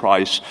customary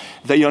price,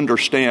 they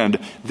understand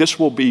this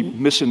will be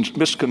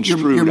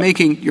misconstrued.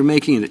 You're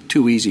making it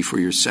too easy for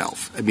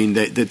yourself.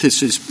 That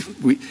this is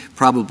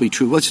probably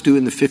true. Let's do it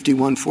in the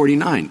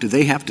 5149. Do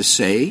they have to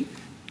say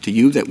to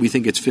you that we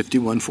think it's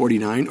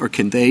 5149, or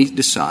can they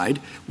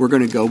decide we're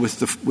going to go with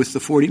the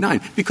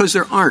 49? Because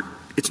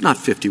it's not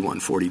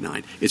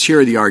 5149. It's here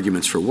are the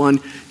arguments for one,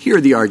 here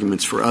are the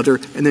arguments for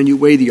other, and then you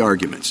weigh the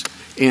arguments.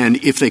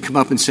 And if they come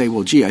up and say,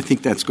 well, gee, I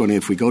think that's going to,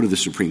 if we go to the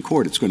Supreme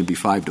Court, it's going to be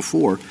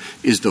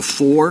 5-4, is the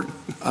 4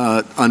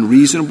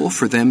 unreasonable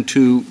for them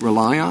to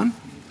rely on?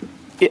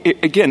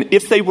 Again,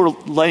 if they were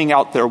laying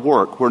out their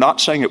work, we're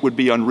not saying it would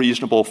be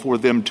unreasonable for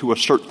them to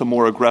assert the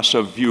more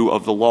aggressive view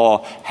of the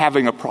law,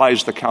 having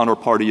apprised the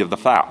counterparty of the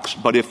facts.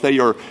 But if they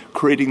are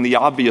creating the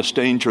obvious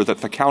danger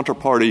that the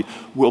counterparty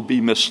will be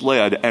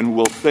misled and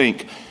will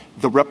think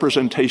the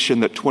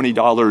representation that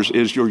 $20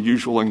 is your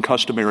usual and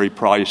customary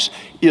price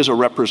is a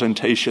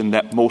representation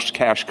that most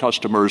cash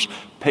customers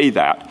pay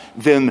that,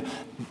 then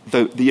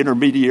the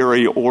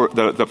intermediary or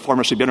the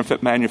pharmacy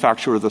benefit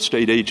manufacturer or the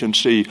state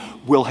agency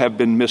will have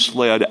been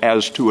misled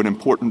as to an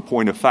important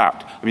point of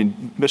fact.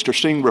 Mr.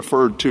 Singh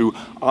referred to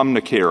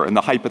Omnicare and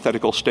the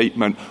hypothetical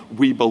statement,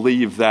 we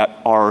believe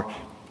that our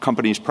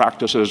company's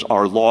practices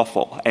are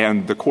lawful.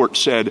 And the court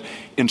said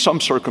in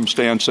some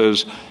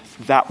circumstances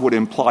that would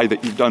imply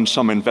that you've done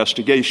some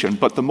investigation.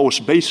 But the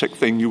most basic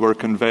thing you are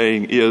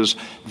conveying is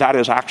that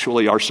is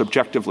actually our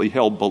subjectively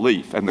held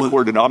belief. And the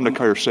court in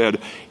Omnicare said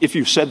if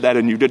you said that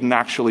and you didn't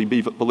actually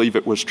believe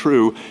it was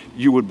true,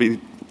 you would be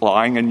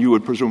lying, and you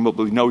would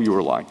presumably know you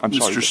were lying. I'm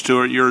sorry. Mr.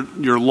 Stewart,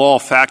 your law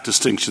fact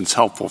distinction is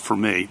helpful for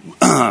me.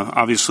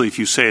 Obviously, if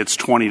you say it's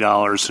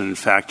 $20 and in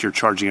fact you're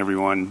charging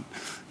everyone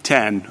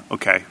 $10,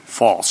 okay,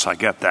 false. I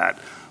get that.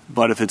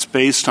 But if it's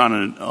based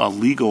on a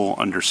legal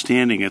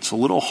understanding, it's a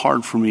little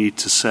hard for me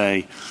to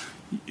say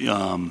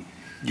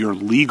your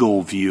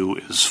legal view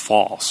is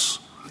false.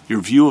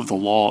 Your view of the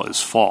law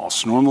is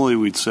false. Normally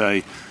we'd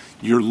say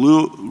your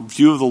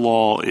view of the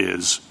law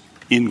is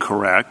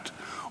incorrect,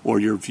 or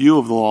your view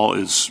of the law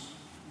is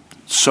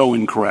so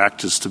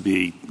incorrect as to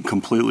be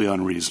completely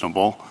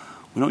unreasonable.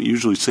 We don't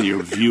usually say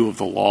your view of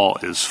the law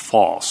is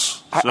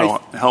false. So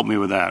help me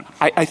with that.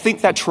 I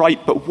think that's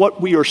right, but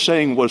what we are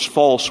saying was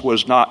false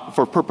was not,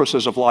 for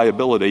purposes of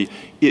liability,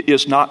 it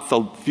is not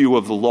the view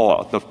of the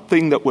law. The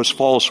thing that was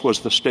false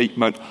was the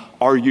statement,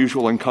 our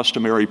usual and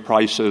customary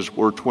prices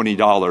were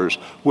 $20,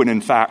 when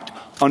in fact,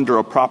 under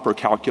a proper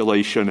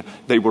calculation,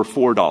 they were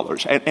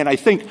 $4. And I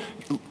think,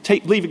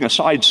 leaving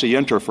aside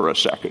scienter for a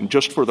second,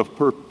 just for the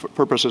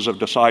purposes of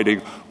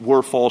deciding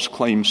were false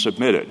claims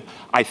submitted,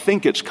 I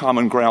think it's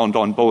common ground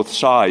on both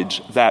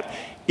sides that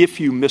if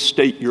you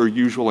misstate your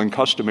usual and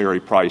customary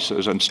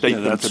prices and state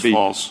them to be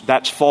false,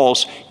 that's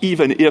false,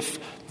 even if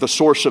the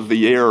source of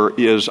the error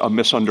is a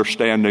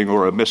misunderstanding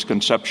or a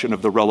misconception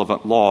of the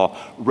relevant law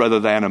rather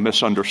than a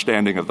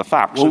misunderstanding of the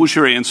facts. What was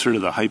your answer to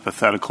the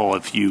hypothetical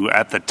if you,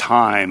 at the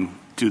time,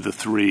 do the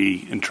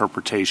three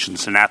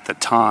interpretations and at the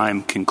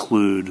time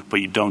conclude,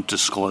 but you don't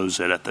disclose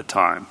it at the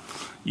time?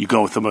 You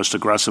go with the most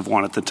aggressive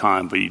one at the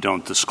time, but you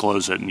don't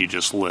disclose it and you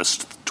just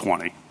list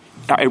 20.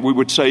 We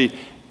would say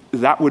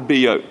that would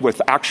be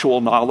with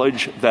actual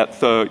knowledge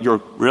that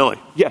your... Really?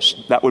 Yes,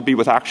 that would be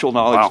with actual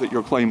knowledge that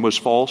your claim was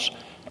false.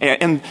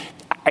 And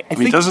I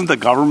think... doesn't the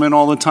government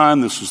all the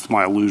time, this was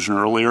my allusion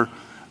earlier,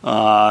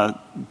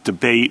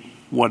 debate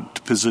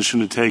what position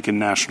to take in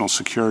national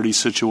security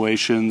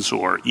situations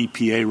or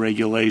EPA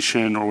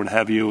regulation or what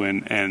have you,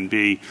 and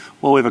be,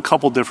 well, we have a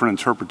couple different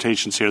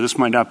interpretations here. This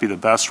might not be the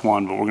best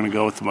one, but we're going to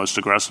go with the most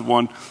aggressive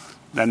one.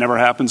 That never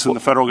happens in the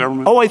federal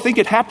government? Oh, I think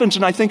it happens,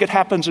 and I think it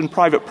happens in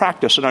private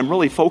practice. And I'm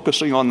really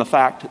focusing on the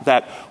fact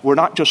that we're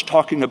not just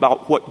talking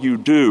about what you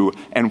do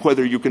and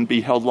whether you can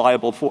be held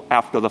liable for,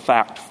 after the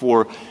fact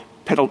for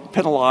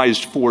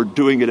penalized for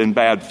doing it in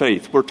bad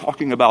faith. We're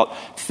talking about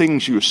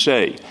things you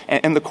say.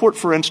 And the court,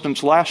 for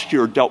instance, last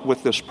year dealt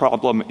with this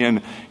problem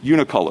in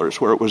Unicolors,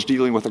 where it was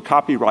dealing with a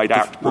Copyright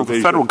Act provision. Well,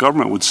 the federal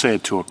government would say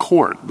it to a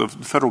court. The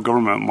federal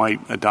government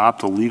might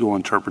adopt a legal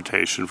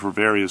interpretation for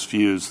various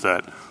views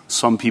that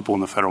some people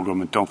in the federal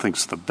government don't think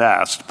is the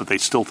best, but they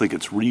still think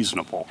it's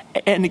reasonable.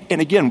 And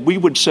again, we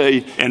would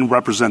say... And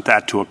represent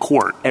that to a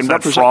court. Is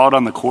that fraud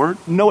on the court?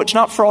 No, it's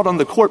not fraud on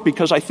the court,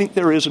 because I think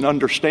there is an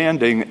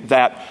understanding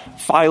that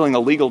filing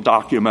a legal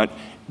document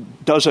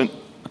doesn't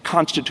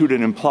constitute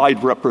an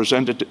implied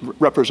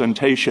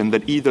representation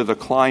that either the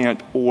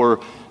client or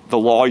the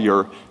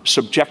lawyer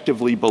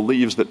subjectively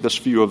believes that this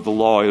view of the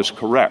law is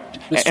correct.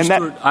 Mr.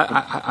 Stewart,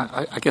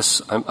 I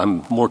guess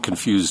I'm more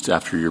confused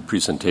after your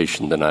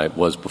presentation than I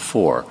was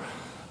before.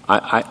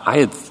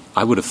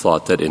 I would have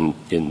thought that in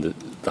the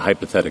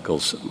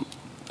hypotheticals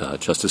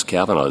Justice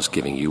Kavanaugh is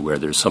giving you, where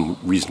there's some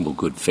reasonable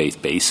good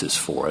faith basis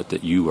for it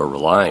that you are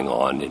relying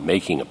on in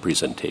making a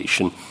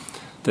presentation,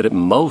 that at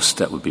most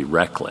that would be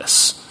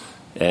reckless.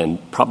 And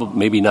probably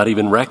maybe not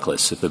even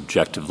reckless if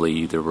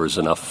objectively there was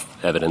enough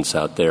evidence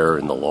out there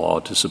in the law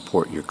to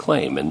support your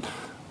claim.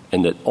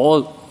 And that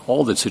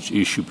all that's at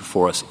issue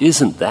before us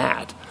isn't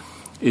that.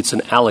 It's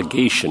an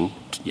allegation,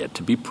 yet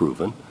to be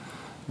proven,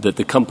 that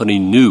the company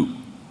knew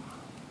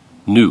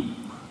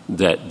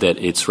that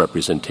its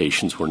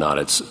representations were not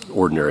its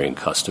ordinary and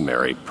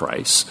customary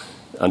price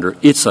under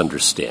its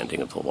understanding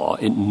of the law.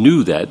 It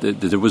knew that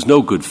there was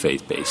no good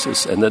faith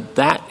basis, and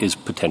that is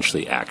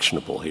potentially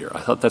actionable here. I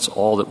thought that's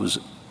all that was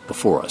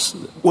before us.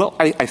 Well,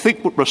 I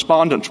think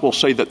respondents will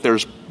say that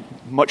there's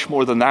much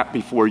more than that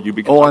before you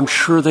begin. Oh, I'm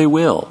sure they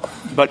will.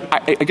 But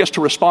I guess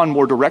to respond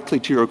more directly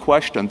to your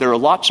question, there are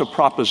lots of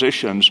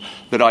propositions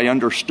that I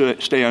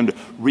understand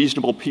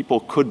reasonable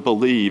people could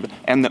believe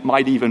and that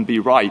might even be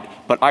right,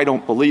 but I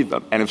don't believe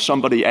them. And if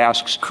somebody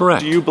asks,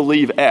 correct, do you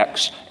believe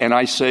X? And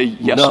I say,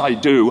 yes, no, I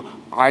do.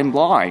 I'm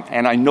lying.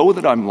 And I know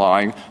that I'm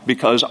lying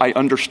because I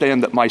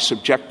understand that my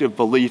subjective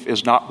belief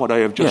is not what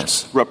I have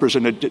just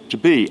represented it to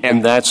be.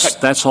 And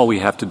that's all we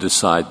have to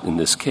decide in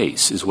this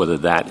case, is whether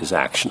that is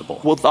actionable.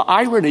 Well, the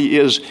irony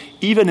is,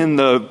 even in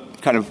the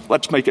kind of,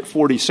 let's make it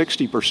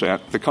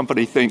 40-60%, the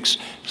company thinks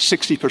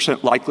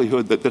 60%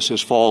 likelihood that this is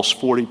false,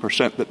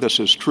 40% that this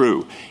is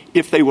true.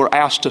 If they were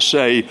asked to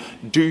say,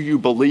 what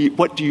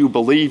do you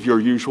believe your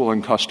usual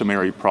and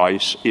customary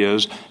price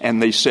is, and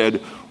they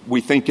said,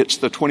 we think it's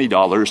the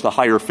 $20, the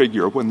higher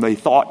figure, when they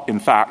thought, in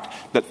fact,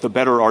 that the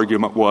better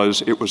argument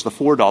was it was the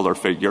 $4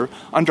 figure.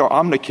 Under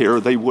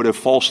Omnicare, they would have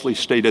falsely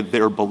stated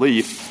their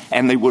belief,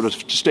 and they would have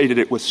stated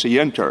it with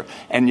Sienter,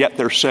 and yet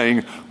they're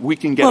saying we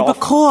can get off.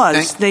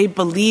 Because they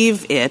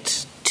believe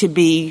it to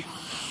be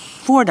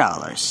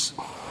 $4,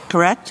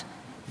 correct?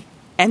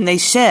 And they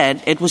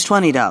said it was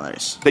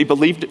 $20. They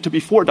believed it to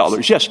be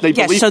 $4. Yes, they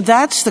believed. Yes, so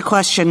that's the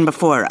question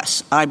before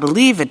us. I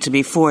believe it to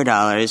be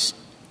 $4,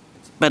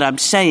 but I'm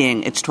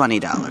saying it's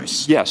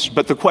 $20. Yes,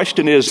 but the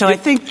question is... So I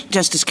think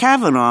Justice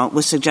Kavanaugh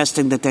was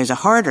suggesting that there's a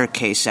harder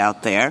case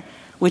out there,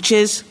 which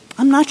is,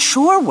 I'm not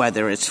sure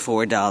whether it's $4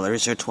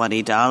 or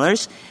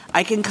 $20.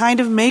 I can kind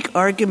of make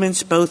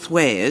arguments both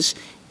ways,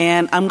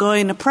 and I'm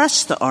going to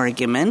press the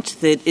argument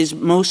that is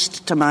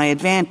most to my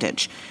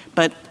advantage.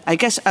 But I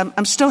guess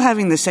I'm still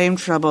having the same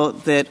trouble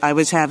that I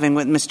was having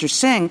with Mr.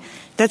 Singh.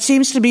 That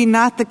seems to be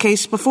not the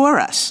case before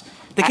us.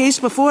 The case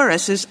before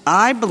us is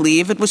I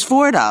believe it was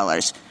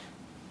 $4,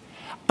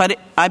 but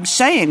I'm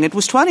saying it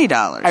was $20.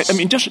 I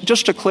mean,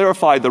 just to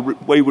clarify the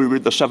way we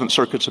read the Seventh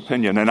Circuit's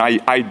opinion, and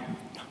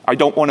I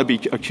don't want to be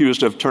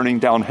accused of turning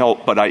down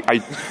help, but I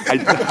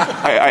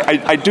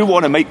do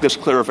want to make this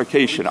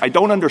clarification. I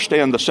don't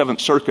understand the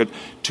Seventh Circuit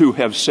to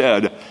have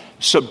said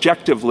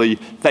subjectively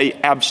they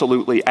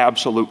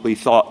absolutely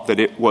thought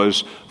that it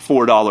was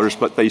 $4,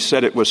 but they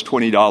said it was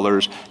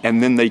 $20,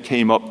 and then they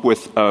came up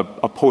with a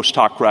post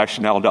hoc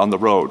rationale down the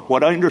road.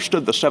 What I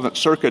understood the Seventh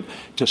Circuit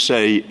to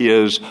say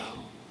is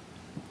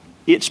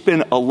it's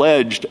been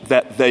alleged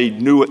that they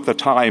knew at the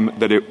time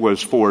that it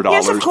was $4.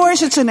 Yes, of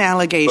course it's an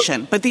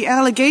allegation. But the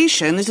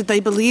allegation is that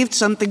they believed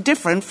something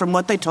different from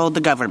what they told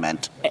the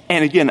government.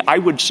 And again, I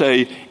would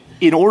say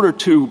in order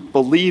to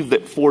believe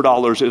that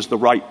 $4 is the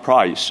right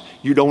price,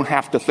 you don't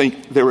have to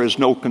think there is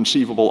no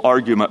conceivable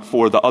argument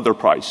for the other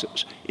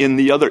prices. In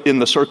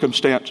the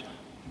circumstance...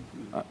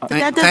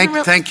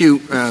 Thank you,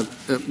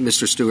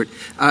 Mr. Stewart.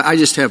 I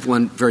just have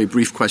one very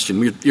brief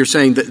question. You're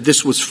saying that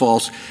this was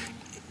false.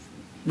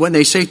 When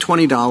they say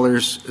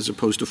 $20 as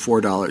opposed to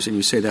 $4 and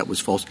you say that was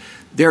false,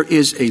 there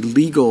is a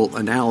legal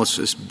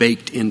analysis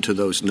baked into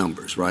those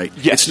numbers, right?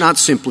 Yes. It's not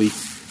simply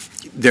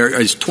there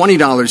is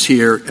 $20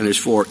 here and there's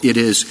 $4. It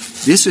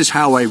is this is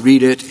how I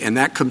read it and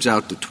that comes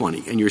out to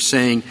 20. And you're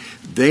saying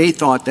they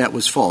thought that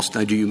was false.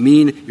 Now, do you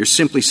mean you're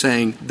simply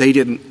saying they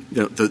didn't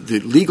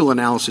the legal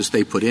analysis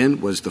they put in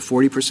was the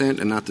 40%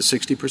 and not the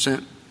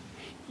 60%?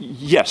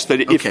 Yes.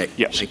 Okay.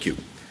 Yes. Thank you.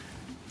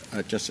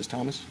 Justice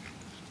Thomas?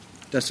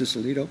 Justice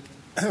Alito?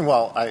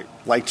 Well, I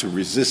like to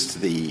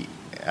resist the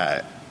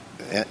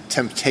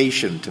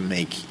temptation to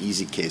make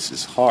easy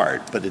cases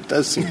hard, but it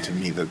does seem to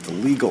me that the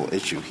legal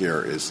issue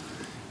here is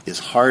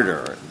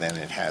harder than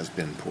it has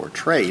been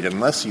portrayed,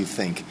 unless you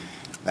think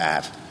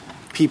that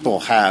people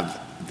have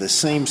the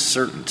same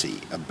certainty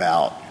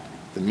about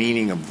the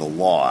meaning of the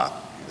law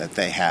that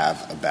they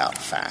have about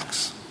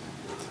facts.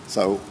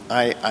 So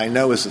I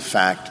know as a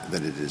fact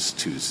that it is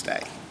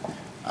Tuesday,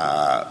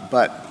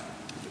 but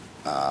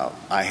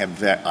I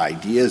have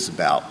ideas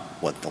about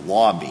what the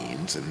law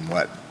means and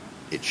what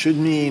it should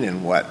mean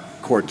and what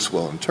courts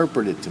will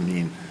interpret it to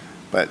mean,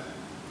 but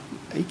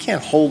you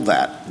can't hold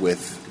that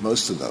with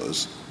most of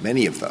those,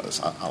 many of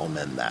those, I'll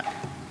amend that,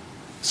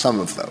 some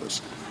of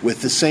those,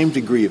 with the same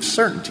degree of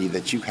certainty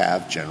that you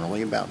have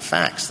generally about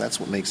facts. That's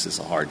what makes this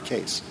a hard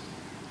case.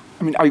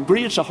 I mean, I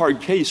agree it's a hard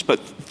case,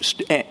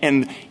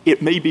 and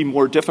it may be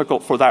more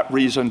difficult for that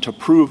reason to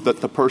prove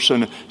that the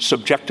person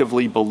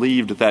subjectively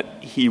believed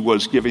that he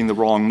was giving the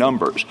wrong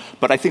numbers.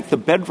 But I think the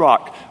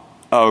bedrock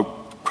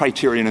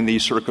criterion in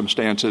these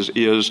circumstances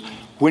is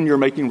when you're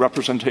making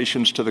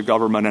representations to the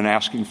government and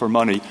asking for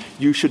money,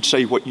 you should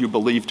say what you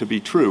believe to be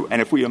true.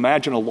 And if we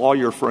imagine a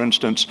lawyer, for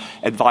instance,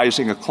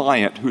 advising a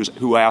client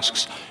who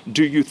asks,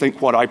 do you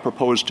think what I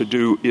propose to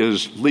do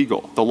is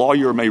legal? The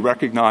lawyer may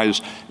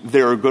recognize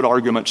there are good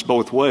arguments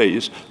both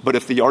ways, but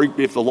if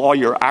the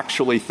lawyer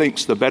actually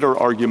thinks the better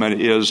argument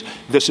is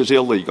this is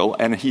illegal,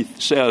 and he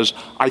says,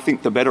 I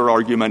think the better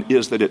argument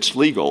is that it's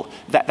legal,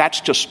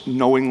 that's just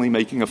knowingly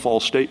making a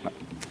false statement.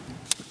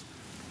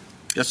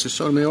 Justice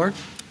Sotomayor?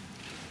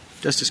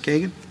 Justice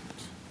Kagan?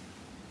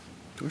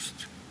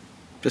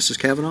 Justice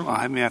Kavanaugh?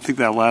 I mean, I think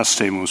that last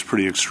statement was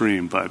pretty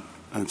extreme, but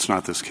it's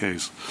not this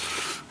case.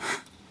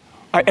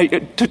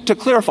 To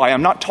clarify,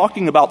 I'm not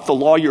talking about the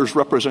lawyer's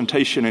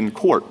representation in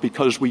court,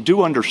 because we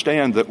do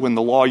understand that when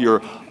the lawyer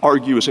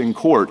argues in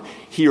court,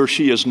 he or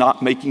she is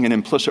not making an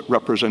implicit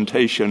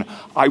representation.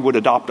 I would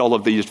adopt all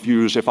of these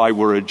views if I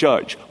were a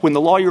judge. When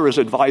the lawyer is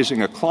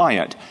advising a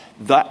client,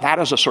 that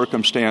is a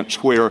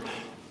circumstance where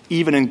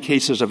even in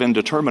cases of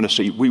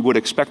indeterminacy, we would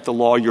expect the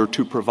lawyer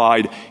to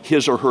provide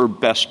his or her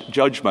best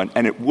judgment.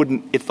 And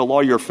if the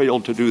lawyer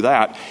failed to do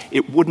that,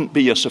 it wouldn't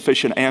be a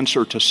sufficient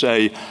answer to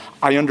say,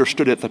 I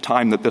understood at the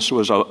time that this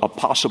was a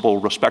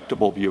possible,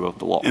 respectable view of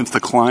the law. If the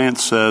client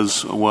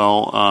says,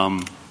 well,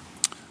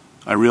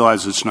 I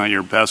realize it's not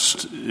your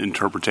best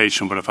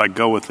interpretation, but if I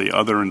go with the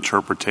other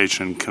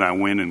interpretation, can I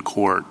win in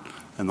court?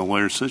 And the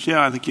lawyer says,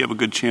 yeah, I think you have a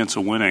good chance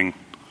of winning.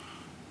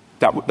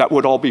 That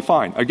would all be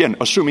fine. Again,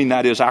 assuming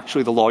that is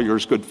actually the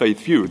lawyer's good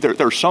faith view.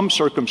 There are some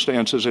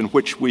circumstances in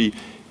which we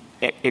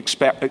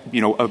expect,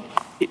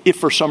 if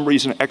for some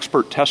reason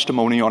expert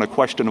testimony on a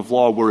question of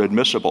law were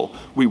admissible,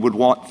 we would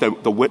want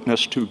the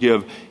witness to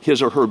give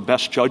his or her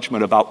best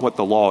judgment about what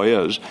the law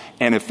is.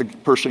 And if the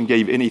person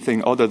gave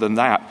anything other than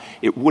that,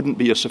 it wouldn't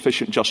be a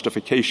sufficient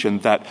justification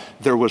that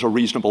there was a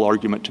reasonable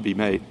argument to be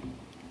made.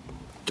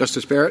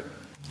 Justice Barrett?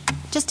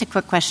 Just a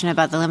quick question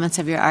about the limits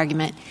of your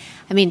argument.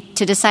 I mean,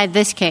 to decide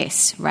this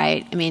case,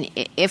 right? I mean,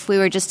 if we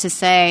were just to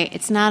say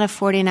it's not a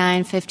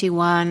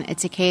 49-51,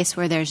 it's a case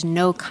where there's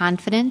no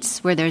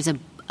confidence, where there's a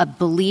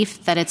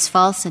belief that it's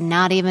false and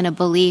not even a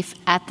belief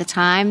at the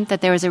time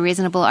that there was a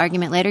reasonable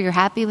argument later, you're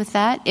happy with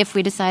that if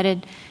we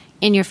decided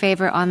in your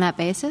favor on that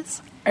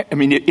basis? I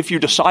mean, if you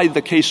decide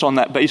the case on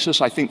that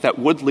basis, I think that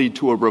would lead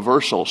to a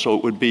reversal, so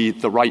it would be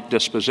the right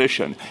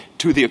disposition.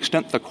 To the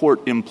extent the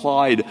court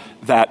implied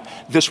that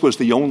this was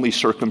the only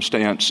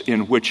circumstance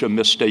in which a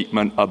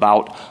misstatement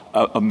about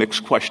a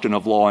mixed question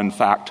of law and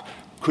fact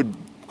could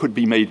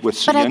be made with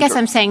scienter. But I guess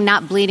I'm saying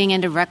not bleeding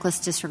into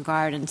reckless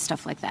disregard and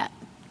stuff like that.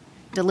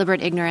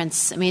 Deliberate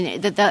ignorance. I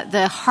mean,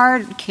 the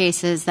hard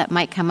cases that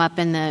might come up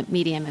in the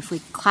medium, if we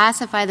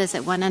classify this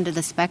at one end of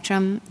the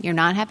spectrum, you're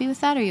not happy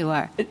with that, or you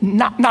are?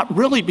 Not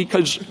really,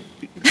 because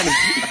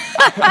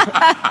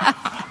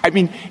I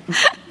mean,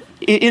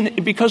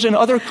 because in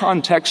other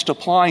contexts,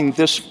 applying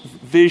this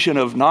vision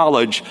of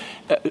knowledge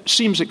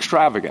seems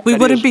extravagant. We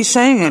wouldn't be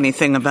saying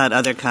anything about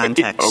other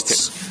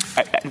contexts.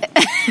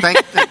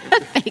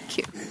 Thank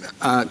you.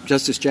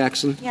 Justice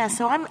Jackson? Yeah,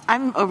 so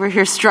I'm over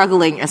here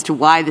struggling as to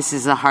why this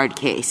is a hard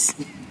case.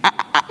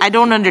 I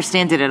don't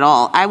understand it at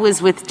all. I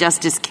was with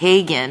Justice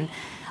Kagan.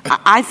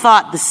 I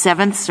thought the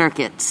Seventh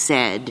Circuit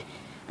said,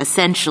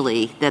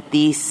 essentially, that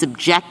the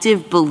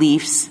subjective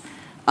beliefs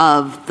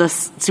of the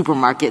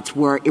supermarkets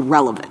were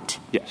irrelevant.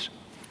 Yes.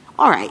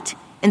 All right.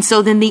 And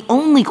so then the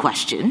only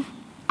question,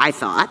 I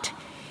thought,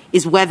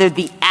 is whether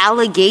the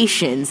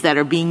allegations that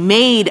are being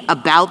made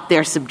about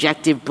their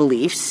subjective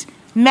beliefs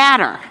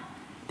matter.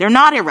 They're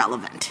not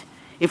irrelevant.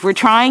 If we're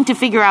trying to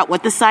figure out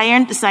what the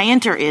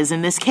scienter is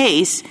in this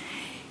case,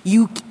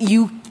 you,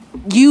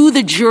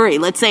 the jury,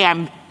 let's say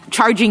I'm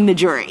charging the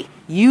jury,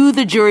 you,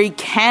 the jury,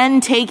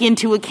 can take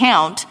into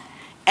account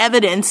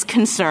evidence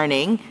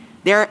concerning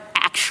their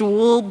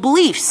actual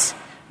beliefs,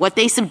 what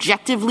they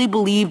subjectively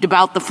believed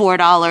about the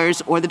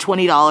 $4 or the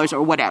 $20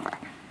 or whatever.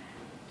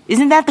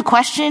 Isn't that the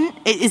question?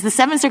 Is the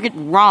Seventh Circuit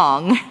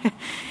wrong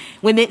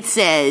when it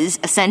says,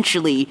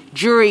 essentially,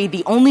 jury,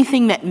 the only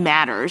thing that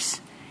matters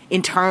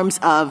in terms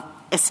of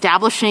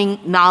establishing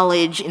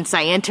knowledge in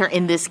scienter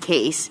in this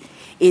case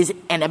is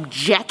an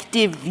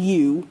objective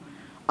view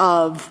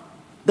of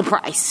the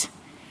price.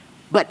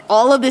 But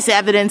all of this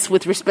evidence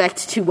with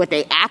respect to what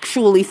they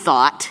actually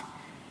thought,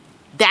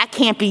 that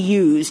can't be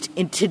used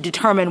to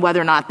determine whether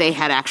or not they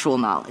had actual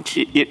knowledge.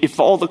 If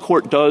all the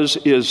court does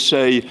is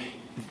say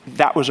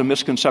that was a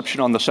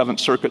misconception on the Seventh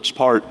Circuit's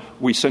part,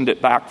 we send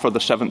it back for the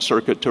Seventh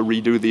Circuit to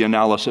redo the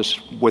analysis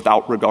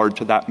without regard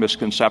to that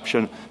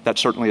misconception,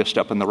 that's certainly a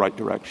step in the right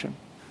direction.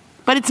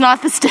 But it's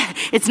not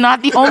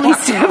the only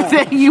step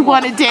that you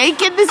want to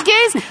take in this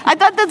case? I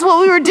thought that's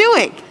what we were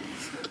doing.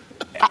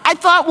 I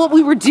thought what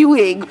we were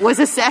doing was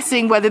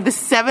assessing whether the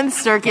Seventh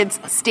Circuit's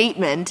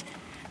statement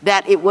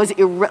that it was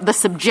the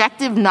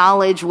subjective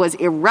knowledge was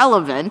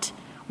irrelevant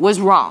was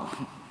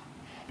wrong.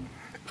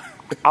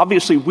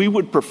 Obviously, we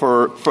would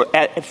prefer,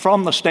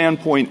 from the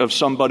standpoint of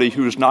somebody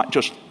who's not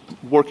just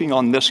working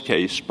on this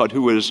case, but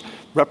who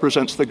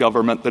represents the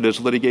government that is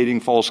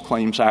litigating False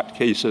Claims Act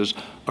cases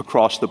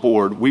across the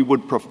board, we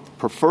would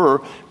prefer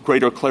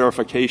greater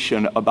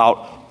clarification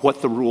about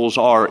what the rules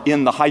are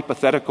in the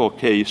hypothetical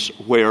case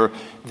where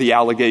the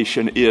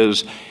allegation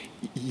is,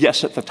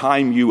 yes, at the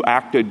time you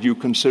acted, you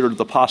considered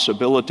the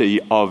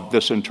possibility of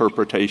this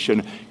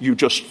interpretation. You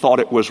just thought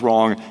it was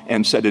wrong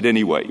and said it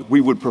anyway.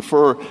 We would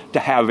prefer to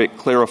have it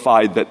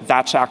clarified that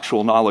that's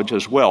actual knowledge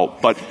as well.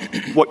 But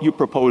what you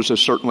propose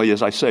is certainly,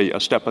 as I say, a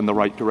step in the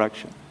right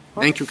direction.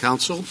 Thank you,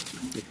 counsel.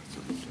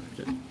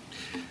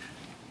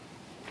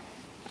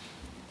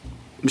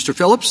 Mr.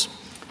 Phillips?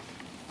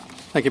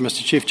 Thank you,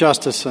 Mr. Chief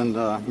Justice, and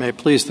may it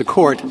please the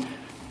Court.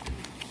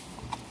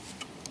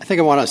 I think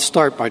I want to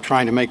start by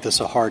trying to make this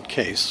a hard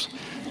case.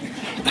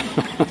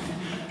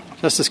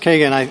 Justice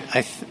Kagan,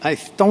 I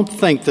don't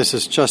think this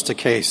is just a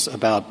case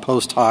about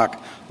post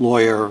hoc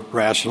lawyer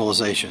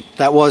rationalization.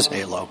 That was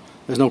HALO.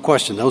 There's no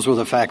question. Those were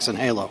the facts in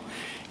HALO.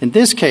 In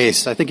this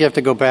case, I think you have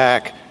to go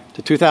back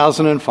to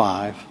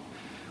 2005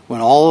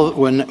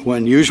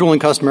 when usual and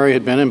customary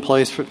had been in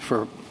place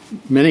for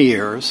many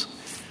years.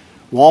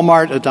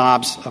 Walmart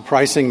adopts a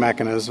pricing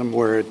mechanism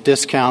where it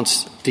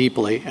discounts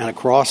deeply and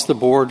across the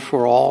board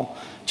for all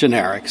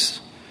generics.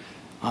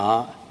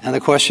 And the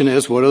question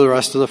is, what do the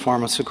rest of the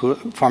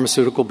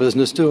pharmaceutical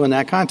business do in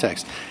that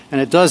context? And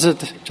it does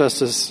it,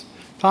 Justice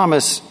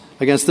Thomas,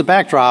 against the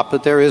backdrop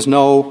that there is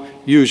no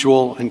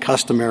usual and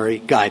customary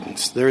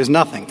guidance. There is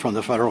nothing from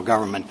the federal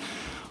government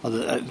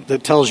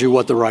that tells you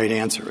what the right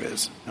answer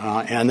is.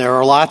 And there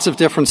are lots of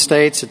different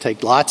states that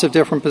take lots of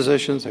different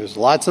positions. There's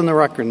lots in the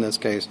record in this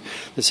case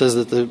that says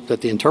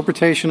that the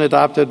interpretation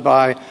adopted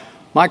by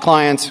my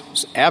clients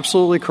was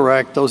absolutely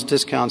correct. Those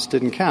discounts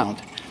didn't count.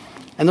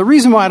 And the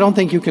reason why I don't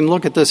think you can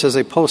look at this as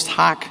a post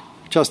hoc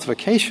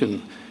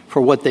justification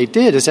for what they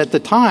did is at the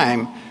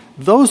time,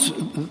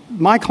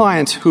 my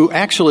clients who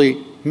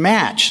actually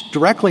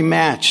directly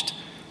matched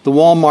the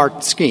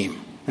Walmart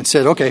scheme and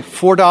said, okay,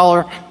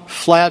 $4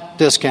 flat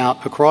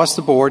discount across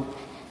the board,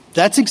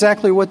 that's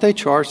exactly what they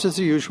charged as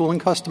the usual and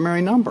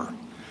customary number.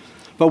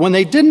 But when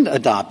they didn't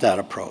adopt that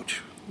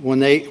approach, when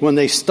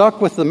they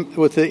stuck with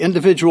the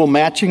individual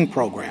matching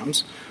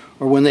programs,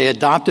 or when they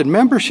adopted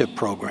membership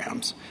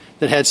programs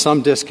that had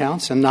some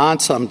discounts and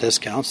non-some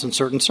discounts in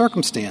certain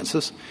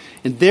circumstances,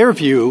 in their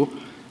view,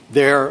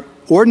 their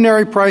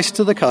ordinary price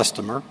to the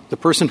customer, the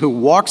person who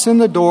walks in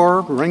the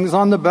door, rings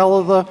on the bell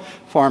of the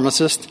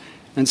pharmacist,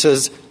 and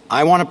says,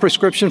 I want a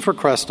prescription for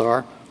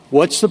Crestar.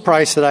 What's the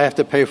price that I have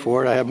to pay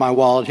for it? I have my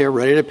wallet here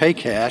ready to pay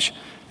cash,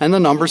 and the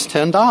number's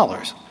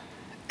 $10.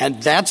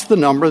 And that's the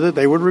number that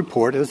they would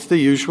report as the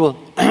usual,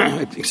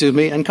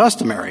 and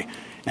customary.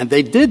 And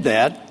they did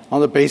that on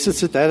the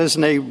basis that is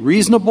a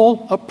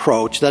reasonable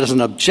approach, that is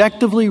an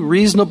objectively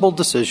reasonable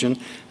decision,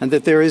 and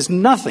that there is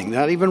nothing,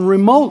 not even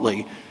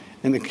remotely,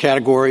 in the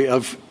category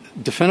of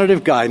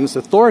definitive guidance,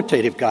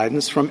 authoritative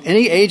guidance from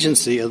any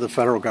agency of the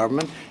federal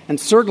government, and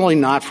certainly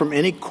not from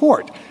any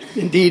court.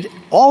 Indeed,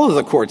 all of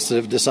the courts that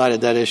have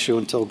decided that issue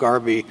until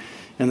Garvey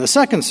in the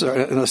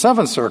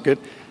Seventh Circuit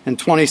in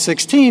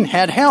 2016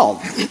 had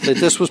held that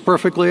this was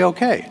perfectly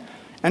okay.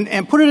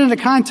 And put it into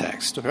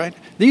context, right?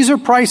 These are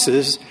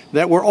prices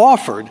that were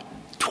offered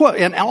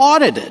and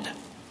audited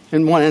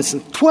in one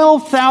instance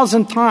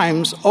 12,000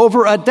 times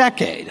over a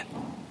decade.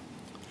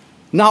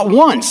 Not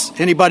once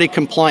anybody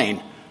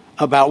complained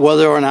about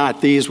whether or not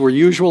these were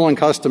usual and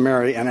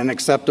customary and an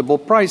acceptable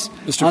price.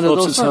 Mr.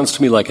 Phillips, it sounds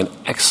to me like an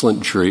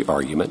excellent jury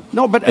argument.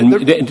 No, but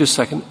and just a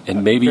second,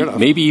 and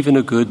maybe even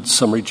a good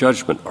summary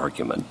judgment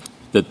argument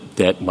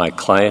that my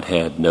client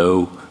had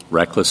no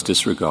reckless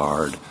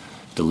disregard,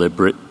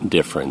 deliberate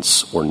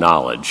indifference, or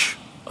knowledge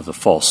of the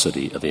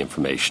falsity of the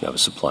information I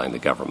was supplying the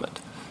government.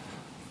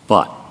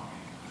 But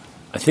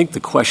I think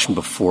the question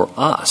before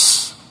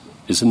us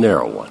is a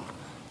narrow one,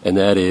 and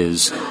that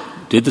is,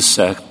 did the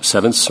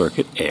Seventh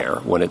Circuit err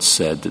when it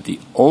said that the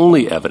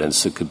only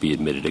evidence that could be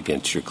admitted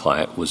against your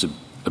client was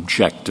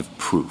objective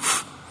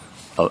proof?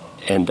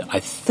 And I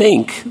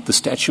think the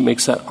statute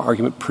makes that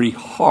argument pretty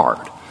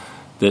hard,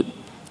 that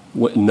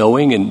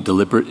knowing and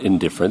deliberate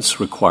indifference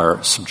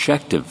require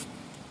subjective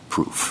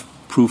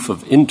proof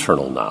of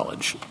internal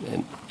knowledge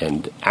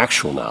and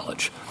actual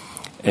knowledge.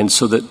 And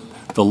so that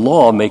the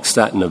law makes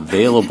that an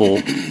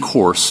available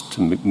course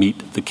to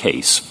meet the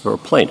case for a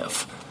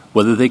plaintiff.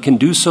 Whether they can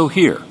do so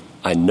here,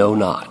 I know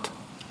not.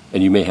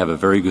 And you may have a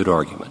very good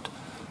argument.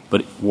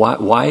 But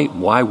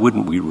why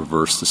wouldn't we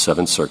reverse the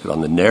Seventh Circuit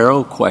on the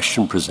narrow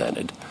question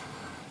presented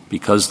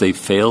because they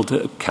failed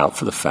to account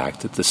for the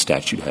fact that the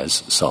statute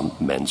has some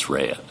mens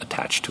rea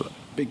attached to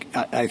it?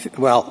 I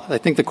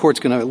think the court's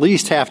going to at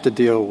least have to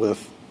deal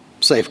with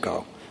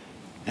Safeco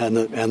and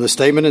the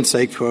statement in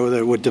Safeco that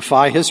it would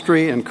defy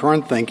history and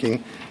current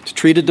thinking to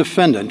treat a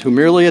defendant who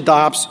merely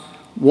adopts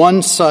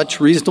one such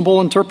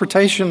reasonable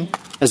interpretation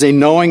as a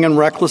knowing and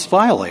reckless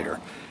violator.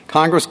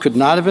 Congress could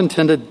not have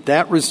intended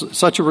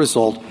such a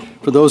result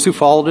for those who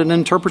followed an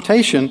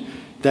interpretation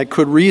that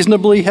could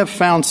reasonably have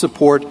found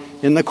support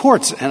in the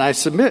courts. And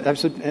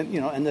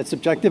and that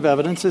subjective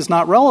evidence is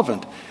not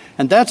relevant.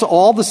 And that's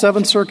all the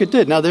Seventh Circuit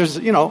did. Now,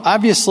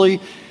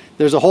 obviously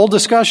there's a whole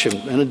discussion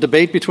and a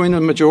debate between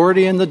the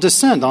majority and the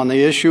dissent on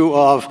the issue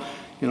of,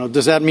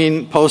 does that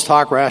mean post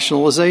hoc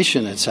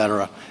rationalization, et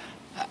cetera?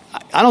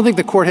 I don't think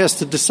the court has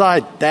to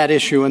decide that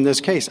issue in this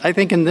case. I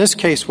think in this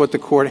case what the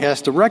court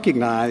has to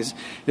recognize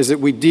is that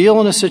we deal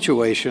in a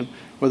situation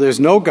where there's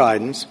no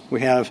guidance.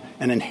 We have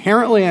an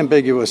inherently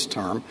ambiguous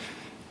term.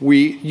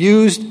 We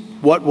used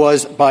what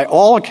was, by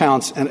all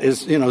accounts, and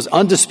is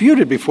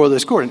undisputed before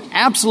this court, an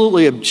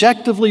absolutely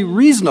objectively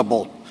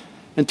reasonable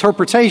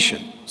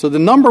interpretation. So the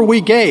number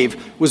we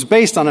gave was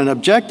based on an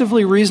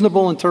objectively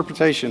reasonable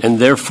interpretation. And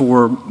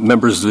therefore,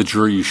 members of the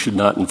jury, you should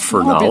not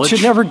infer knowledge? It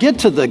should never get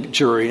to the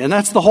jury. And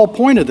that's the whole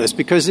point of this,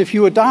 because if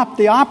you adopt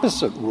the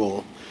opposite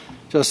rule,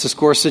 Justice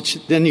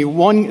Gorsuch, then you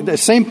won the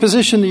same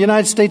position the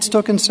United States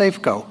took in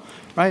Safeco,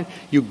 right?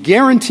 You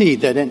guarantee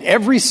that in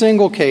every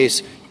single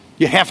case,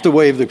 you have to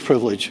waive the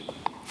privilege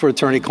for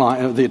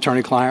the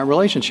attorney-client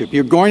relationship.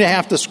 You're going to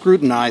have to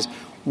scrutinize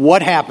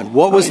what happened.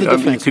 What was the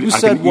defense?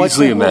 I can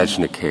easily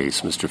imagine a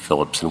case, Mr.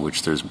 Phillips, in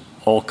which there's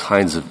all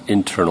kinds of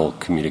internal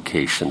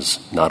communications,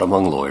 not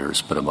among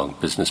lawyers, but among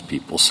business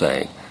people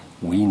saying,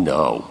 we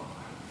know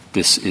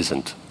this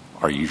isn't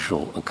our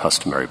usual and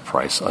customary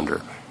price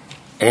under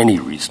any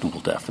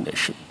reasonable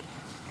definition,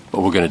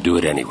 but we're going to do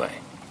it anyway,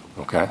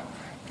 okay?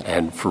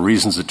 And for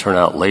reasons that turn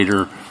out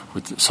later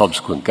with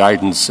subsequent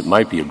guidance, it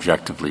might be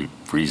objectively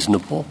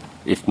reasonable,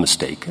 if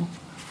mistaken,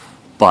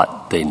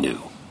 but they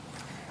knew.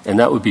 And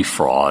that would be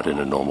fraud in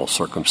a normal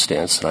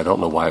circumstance, and I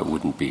don't know why it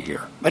wouldn't be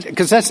here.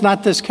 Because that's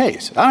not this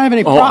case. I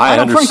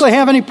don't frankly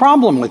have any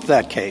problem with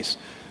that case.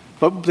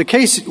 But the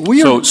case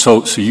we are...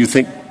 So you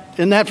think...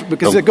 In that,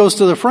 because it goes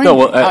to the frame. No,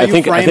 well, I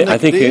think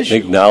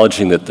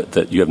acknowledging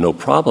that you have no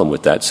problem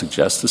with that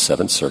suggests the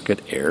Seventh Circuit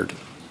erred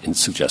in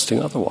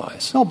suggesting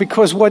otherwise. No,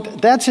 because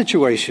what that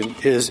situation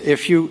is,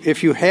 if you're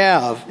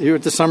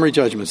at the summary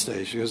judgment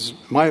stage, because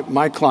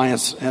my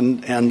clients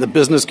and the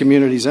business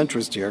community's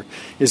interest here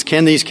is,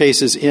 can these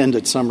cases end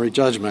at summary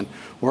judgment,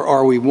 or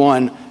are we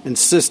I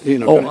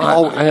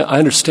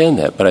understand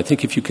that, but I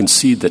think if you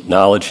concede that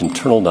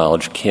internal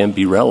knowledge can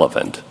be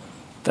relevant,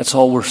 that's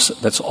all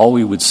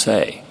we would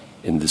say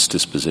in this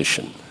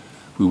disposition.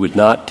 We would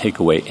not take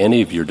away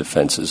any of your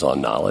defenses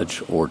on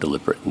knowledge or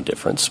deliberate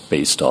indifference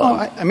based on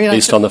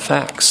the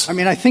facts. I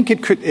mean, I think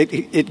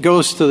it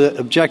goes to the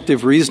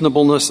objective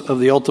reasonableness of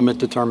the ultimate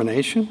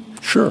determination.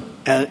 Sure.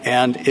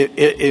 And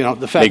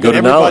the fact they go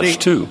that to knowledge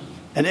too.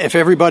 And if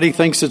everybody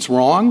thinks it's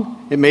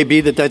wrong, it may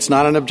be that that's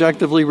not an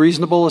objectively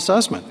reasonable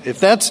assessment.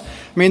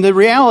 The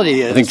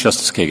reality is... I think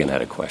Justice Kagan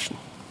had a question.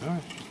 All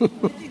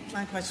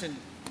right.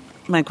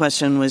 My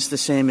question was the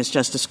same as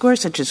Justice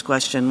Gorsuch's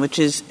question, which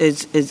is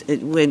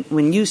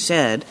when you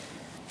said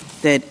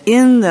that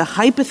in the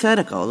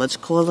hypothetical, let's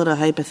call it a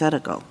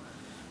hypothetical,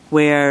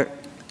 where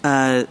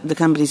the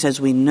company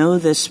says, we know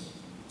this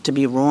to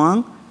be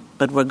wrong,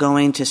 but we're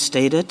going to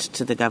state it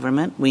to the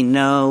government. We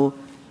know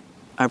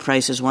our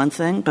price is one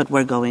thing, but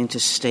we're going to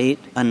state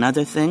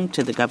another thing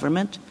to the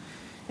government.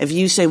 If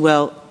you say,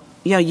 well,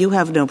 yeah, you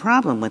have no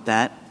problem with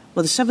that,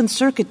 well, the Seventh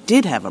Circuit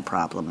did have a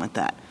problem with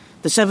that.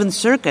 The Seventh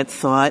Circuit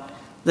thought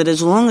that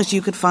as long as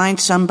you could find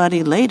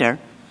somebody later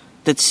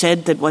that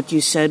said that what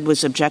you said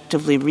was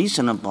objectively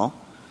reasonable,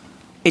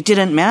 it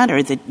didn't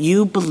matter that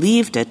you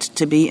believed it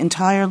to be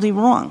entirely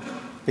wrong.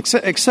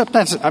 Except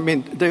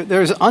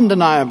there's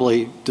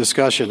undeniably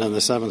discussion in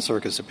the Seventh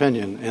Circuit's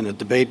opinion and a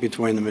debate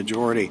between the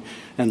majority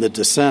and the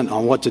dissent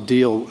on what to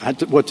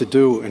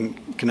do in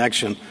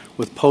connection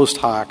with post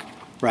hoc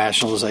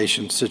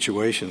rationalization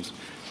situations.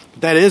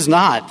 But that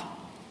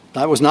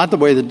was not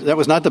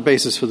the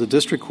basis for the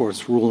district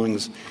court's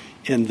rulings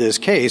in this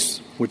case,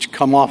 which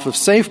come off of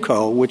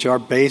Safeco, which are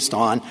based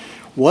on,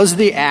 was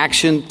the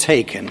action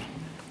taken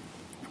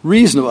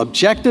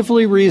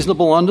objectively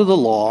reasonable under the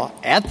law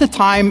at the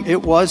time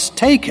it was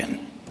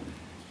taken,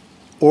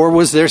 or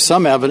was there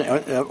some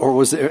evidence,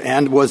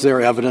 was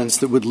there evidence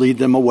that would lead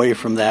them away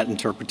from that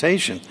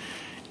interpretation?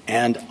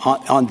 And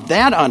on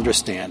that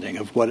understanding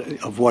of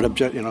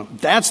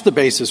that's the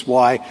basis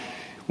why,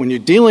 when you're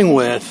dealing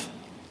with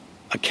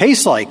a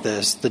case like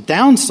this, the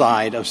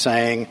downside of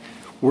saying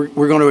we're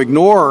going to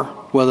ignore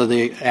whether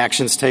the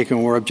actions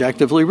taken were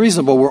objectively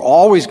reasonable, we're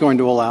always going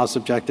to allow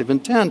subjective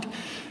intent,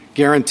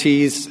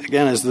 guarantees,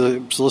 again, as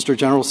the Solicitor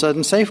General said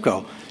in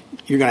Safeco,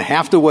 you're going to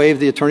have to waive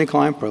the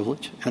attorney-client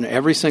privilege in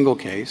every single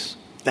case.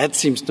 That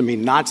seems to me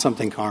not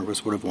something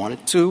Congress would have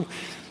wanted. Two,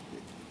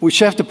 we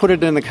should have to put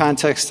it in the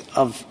context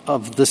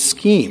of the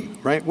scheme,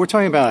 right? We're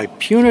talking about a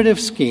punitive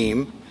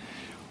scheme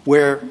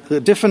where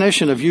the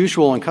definition of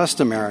usual and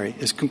customary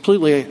is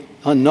completely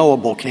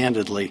unknowable,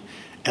 candidly,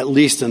 at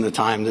least in the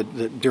time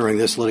that during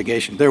this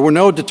litigation. There were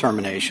no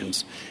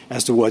determinations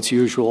as to what's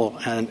usual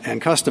and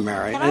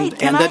customary, and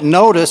that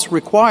notice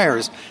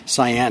requires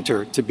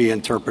scienter to be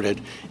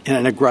interpreted in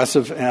an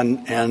aggressive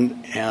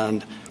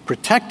and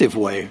protective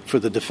way for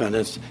the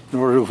defendants in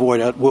order to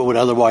avoid what would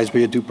otherwise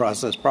be a due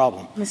process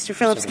problem. Mr.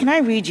 Phillips, can I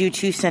read you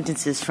two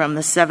sentences from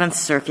the Seventh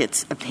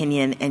Circuit's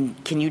opinion,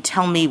 and can you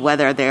tell me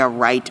whether they are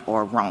right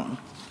or wrong?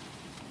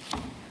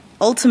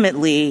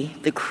 Ultimately,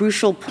 the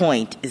crucial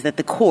point is that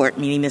the court,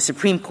 meaning the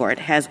Supreme Court,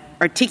 has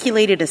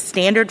articulated a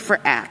standard for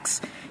acts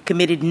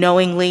committed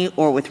knowingly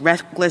or with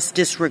reckless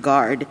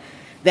disregard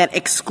that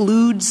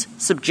excludes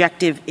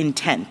subjective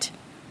intent.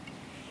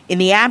 In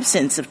the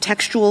absence of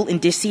textual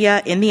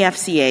indicia in the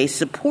FCA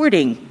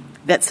supporting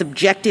that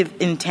subjective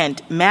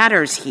intent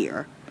matters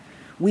here,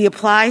 we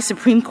apply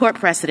Supreme Court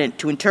precedent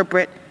to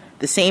interpret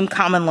the same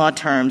common law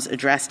terms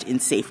addressed in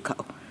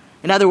Safeco.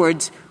 In other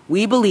words,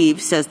 we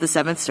believe, says the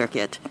Seventh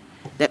Circuit,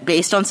 that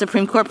based on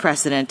Supreme Court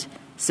precedent,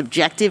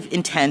 subjective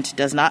intent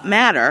does not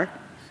matter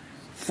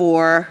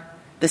for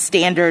the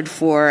standard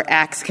for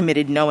acts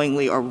committed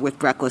knowingly or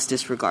with reckless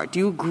disregard. Do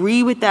you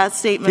agree with that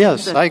statement?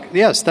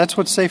 Yes, that's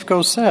what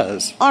Safeco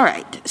says. All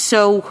right.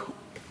 So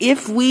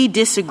if we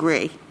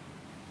disagree,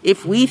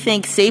 if we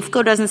think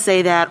Safeco doesn't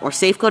say that or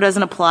Safeco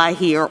doesn't apply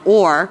here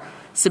or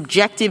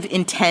subjective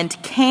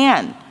intent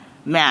can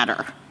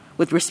matter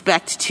with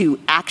respect to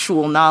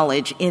actual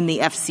knowledge in the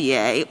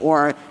FCA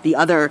or the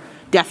other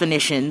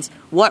definitions,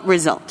 what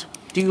result?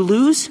 Do you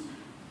lose?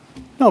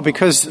 No,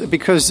 because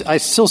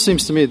it still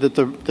seems to me that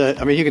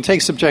you can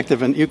take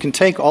subjective and you can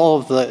take all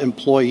of the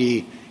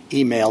employee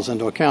emails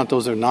into account.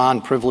 Those are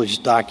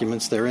non-privileged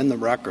documents. They're in the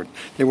record.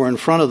 They were in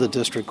front of the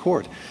district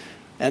court.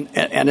 And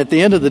at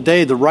the end of the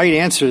day, the right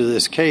answer to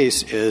this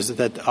case is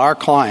that our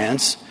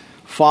clients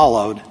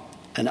followed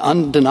an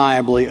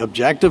undeniably,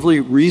 objectively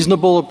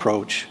reasonable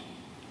approach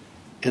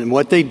in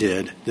what they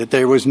did, that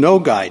there was no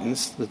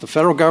guidance, that the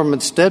federal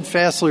government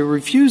steadfastly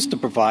refused to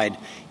provide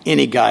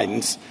any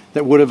guidance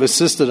that would have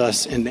assisted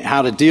us in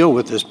how to deal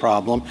with this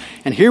problem.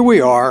 And here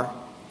we are,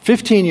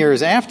 15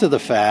 years after the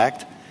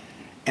fact,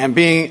 and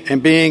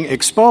being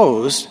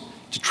exposed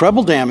to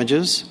treble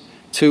damages,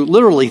 to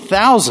literally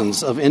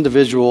thousands of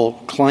individual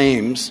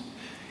claims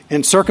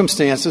in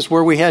circumstances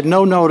where we had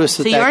no notice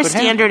that that could happen. So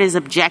your standard is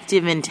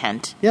objective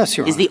intent. Yes,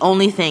 Your Honor. Is the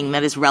only thing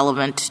that is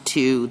relevant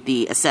to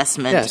the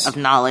assessment of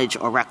knowledge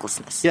or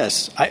recklessness.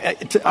 Yes.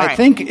 I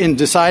think in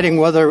deciding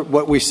whether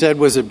what we said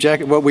was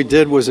what we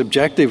did was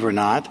objective or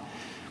not,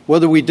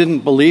 whether we didn't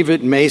believe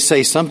it may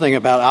say something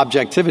about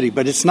objectivity,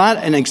 but it's not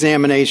an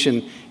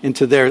examination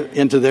into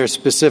their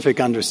specific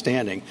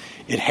understanding.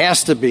 It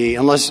has to be,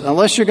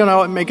 unless you're going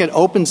to make an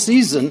open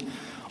season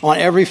on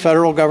every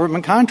federal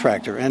government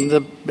contractor. And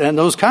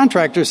those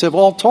contractors have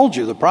all told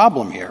you the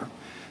problem here.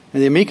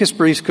 And the amicus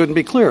briefs couldn't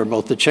be clearer.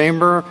 Both the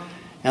Chamber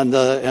and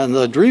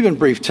the Dreeben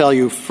brief tell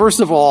you,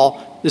 first of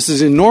all, this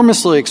is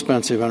enormously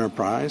expensive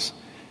enterprise,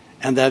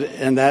 and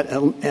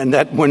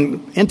that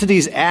when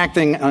entities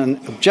acting in an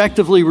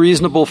objectively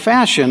reasonable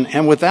fashion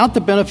and without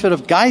the benefit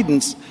of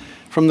guidance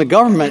from the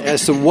government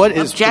as to what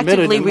is permitted.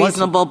 Objectively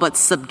reasonable, but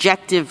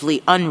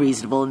subjectively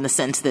unreasonable in the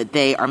sense that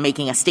they are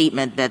making a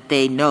statement that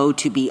they know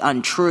to be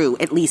untrue,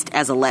 at least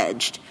as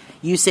alleged.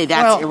 You say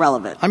that's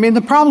irrelevant. I mean,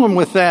 the problem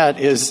with that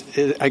is,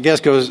 I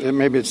guess,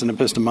 maybe it's an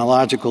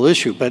epistemological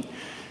issue, but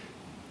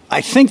I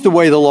think the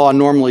way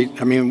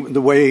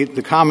the way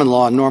the common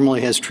law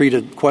normally has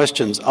treated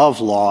questions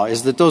of law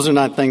is that those are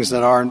not things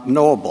that are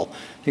knowable.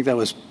 I think that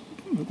was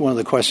one of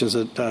the questions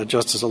that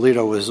Justice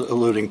Alito was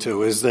alluding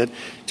to, is that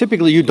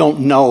typically you don't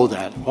know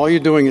that. All you're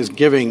doing is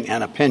giving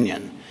an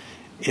opinion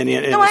in a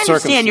circumstance. I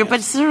understand you, but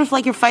it's sort of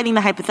like you're fighting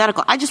the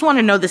hypothetical. I just want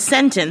to know the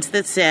sentence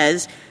that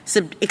says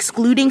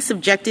excluding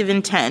subjective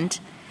intent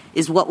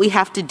is what we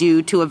have to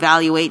do to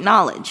evaluate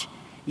knowledge.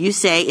 You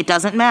say it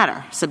doesn't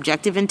matter.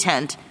 Subjective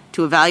intent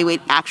to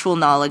evaluate actual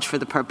knowledge for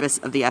the purpose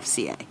of the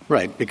FCA.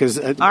 Right, because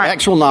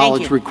actual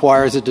knowledge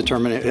requires a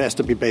determination. It has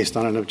to be based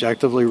on an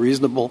objectively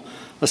reasonable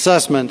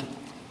assessment,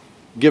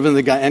 given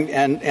the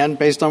and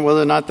based on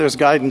whether or not there's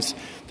guidance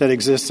that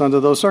exists under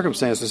those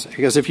circumstances.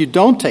 Because if you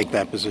don't take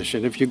that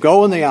position, if you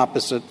go in the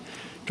opposite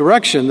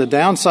direction, the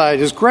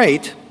downside is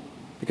great,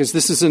 because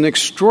this is an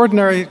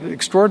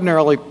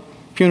extraordinarily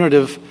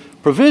punitive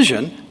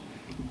provision,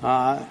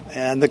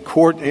 and the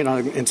court,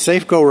 in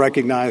Safeco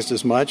recognized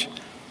as much.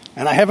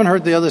 And I haven't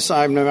heard the other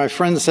side. My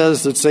friend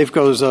says that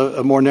Safeco is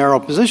a more narrow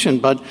position,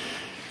 but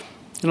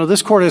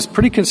this court has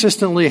pretty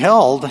consistently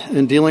held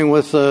in dealing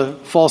with the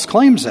False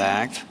Claims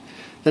Act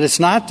that it's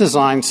not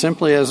designed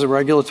simply as a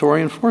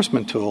regulatory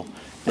enforcement tool.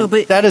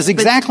 That is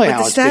exactly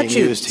how it's being used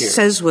here. The statute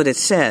says what it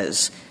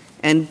says.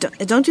 And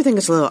don't you think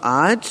it's a little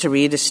odd to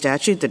read a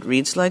statute that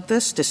reads like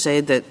this, to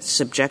say that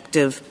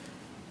subjectivity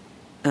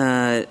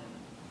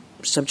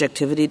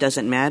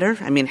doesn't matter?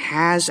 I mean,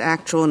 has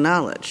actual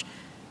knowledge,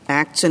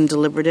 acts in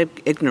deliberate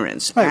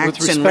ignorance,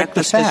 acts in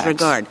reckless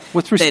disregard.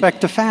 With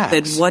respect to facts.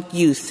 That what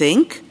you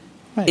think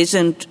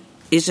isn't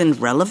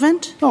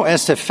relevant? No,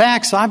 as to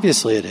facts,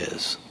 obviously it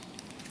is.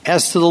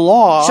 As to the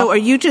law... So are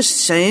you just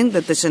saying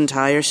that this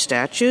entire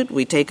statute,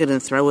 we take it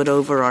and throw it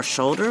over our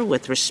shoulder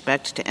with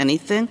respect to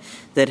anything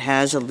that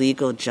has a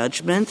legal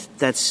judgment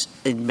that's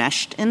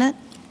enmeshed in it?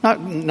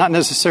 Not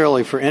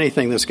necessarily for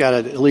anything that's got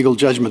a legal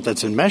judgment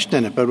that's enmeshed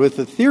in it, but with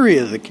the theory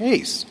of the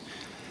case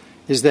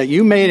is that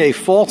you made a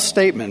false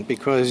statement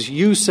because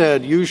you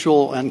said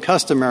usual and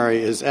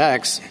customary is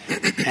X,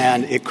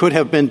 and it could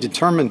have been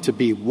determined to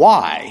be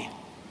Y,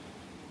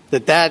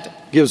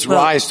 that gives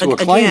rise to a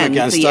claim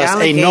against us,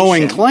 a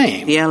knowing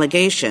claim. The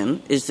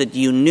allegation is that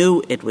you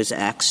knew it was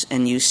X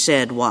and you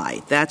said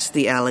Y. That's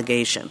the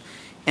allegation.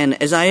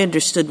 And as I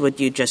understood what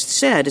you just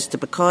said, is that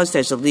because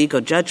there's a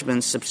legal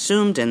judgment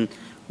subsumed in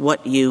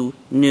what you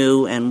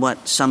knew and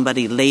what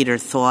somebody later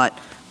thought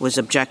was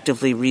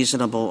objectively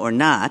reasonable or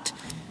not,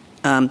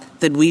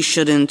 that we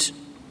shouldn't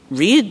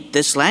read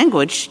this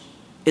language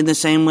in the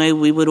same way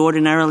we would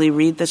ordinarily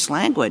read this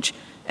language,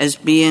 as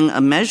being a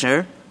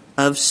measure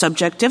of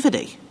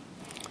subjectivity.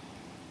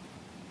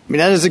 I mean,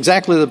 that is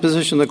exactly the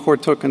position the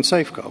court took in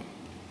Safeco.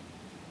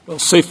 Well,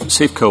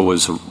 Safeco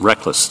was a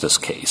recklessness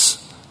case.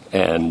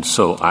 And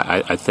so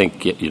I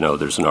think,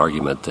 there's an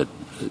argument that,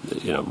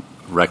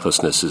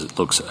 recklessness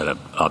looks at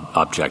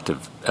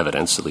objective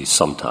evidence, at least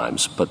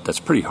sometimes, but that's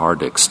pretty hard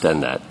to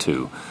extend that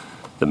to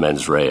the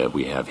mens rea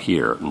we have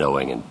here,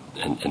 knowing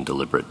and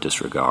deliberate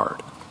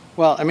disregard.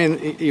 Well, I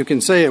mean, you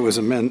can say it was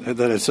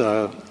that it's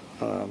a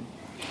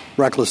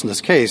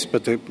recklessness case,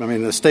 but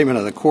the statement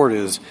of the court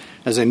is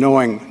as a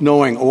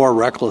knowing or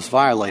reckless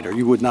violator.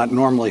 You would not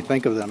normally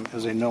think of them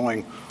as a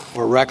knowing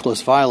or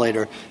reckless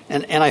violator.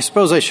 And I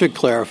suppose I should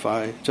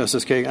clarify,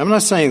 Justice Kagan, I'm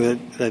not saying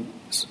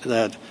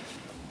that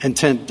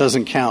intent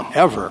doesn't count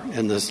ever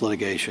in this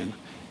litigation.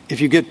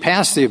 If you get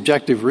past the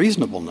objective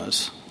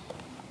reasonableness,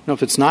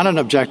 if it's not an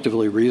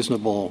objectively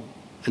reasonable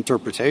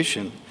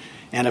interpretation,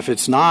 and if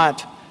it's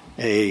not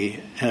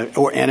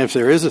and if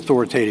there is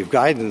authoritative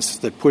guidance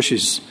that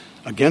pushes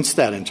against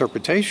that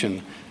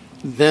interpretation,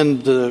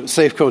 then the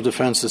Safeco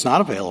defense is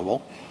not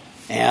available,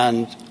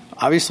 and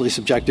obviously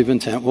subjective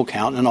intent will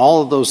count, and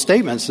all of those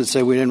statements that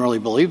say we didn't really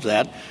believe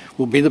that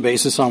will be the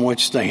basis on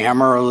which the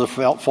hammer of the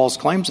False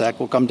Claims Act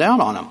will come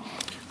down on them.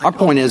 Our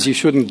point is you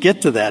shouldn't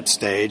get to that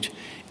stage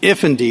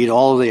if indeed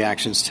all of the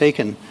actions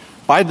taken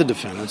by the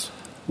defendants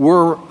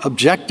were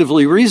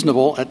objectively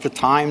reasonable at the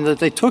time that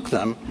they took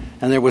them,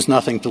 and there was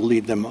nothing to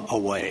lead them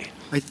away.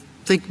 I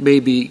think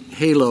maybe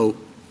HALO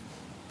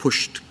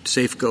pushed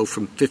Safeco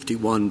from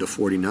 51 to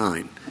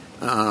 49.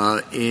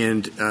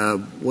 And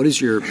what is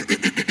your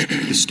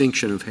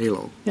distinction of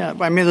HALO? Yeah,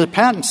 I mean, the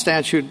patent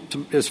statute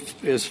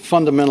is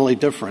fundamentally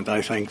different,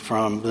 I think,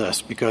 from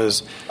this,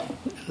 because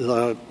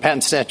the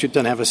patent statute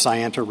doesn't have a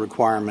scienter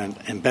requirement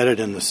embedded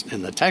in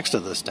the text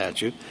of the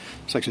statute.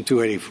 Section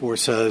 284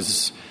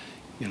 says,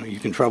 you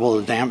can trouble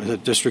the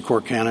district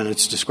court can, in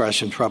its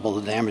discretion, trouble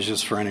the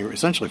damages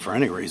essentially for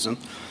any reason.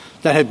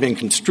 That had been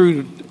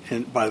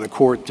construed by the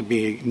court to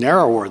be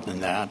narrower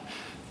than that.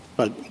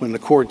 But when the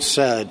court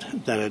said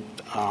that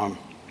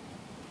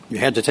you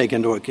had to take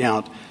into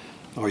account,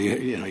 or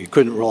you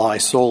couldn't rely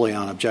solely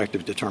on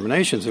objective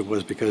determinations, it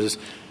was because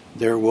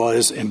there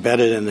was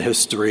embedded in the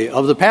history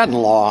of the patent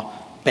law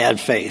bad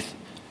faith,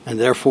 and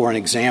therefore an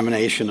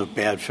examination of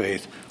bad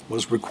faith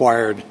was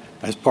required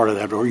as part of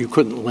that, or you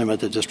couldn't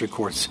limit the district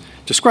court's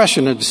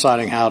discretion in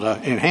deciding how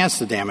to enhance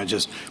the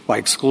damages by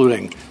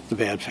excluding the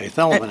bad faith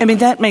element. I mean,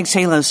 that makes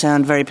HALO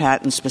sound very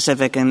patent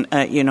specific, and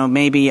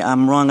maybe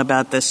I'm wrong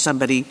about this.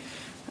 Somebody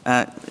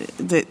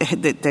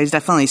there's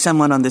definitely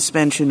someone on this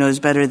bench who knows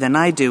better than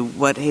I do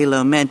what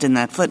HALO meant in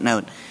that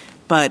footnote.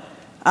 But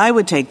I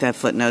would take that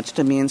footnote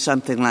to mean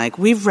something like,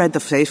 we've read the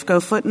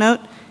Safeco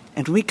footnote,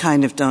 and we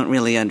kind of don't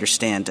really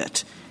understand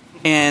it.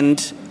 And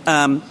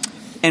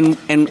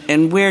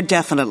we're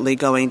definitely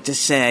going to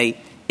say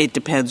it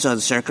depends on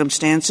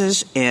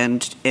circumstances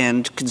and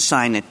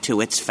consign it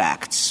to its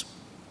facts.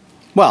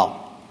 Well,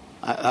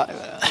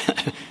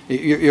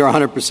 you're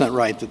 100%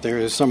 right that there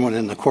is someone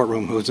in the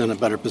courtroom who's in a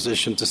better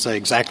position to say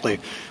exactly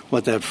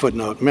what that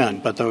footnote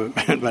meant. But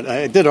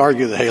I did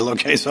argue the HALO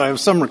case, so I have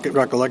some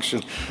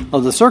recollection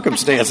of the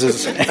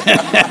circumstances. And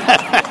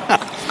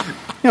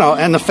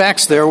the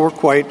facts there were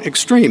quite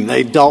extreme.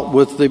 They dealt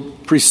with the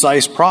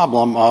precise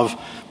problem of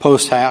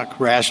post hoc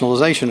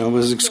rationalization. It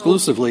was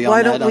exclusively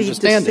on that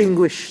understanding.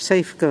 Why don't we distinguish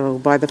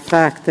Safeco by the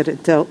fact that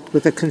it dealt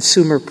with a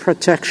consumer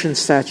protection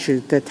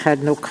statute that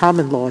had no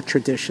common law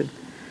tradition?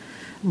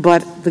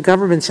 But the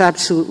government's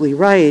absolutely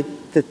right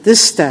that this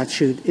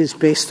statute is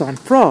based on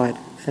fraud,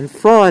 and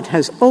fraud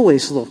has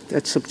always looked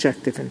at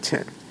subjective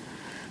intent.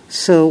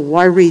 So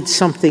why read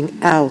something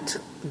out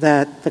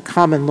that the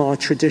common law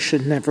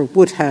tradition never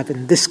would have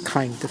in this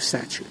kind of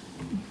statute?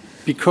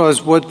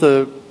 Because what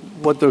the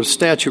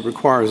statute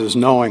requires is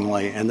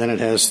knowingly, and then it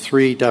has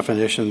three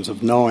definitions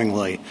of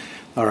knowingly,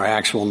 or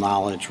actual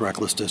knowledge,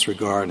 reckless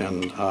disregard,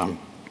 and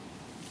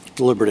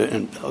deliberate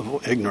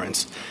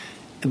ignorance.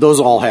 Those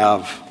all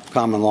have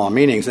common law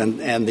meanings,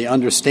 and the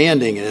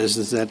understanding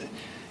is that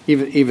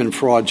even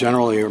fraud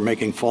generally, or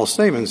making false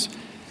statements,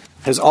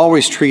 has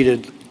always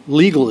treated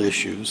legal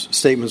issues,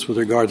 statements with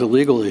regard to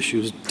legal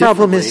issues,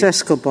 problem is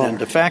Escobar. Than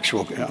to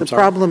factual.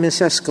 Problem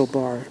is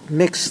Escobar.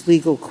 Mixed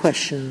legal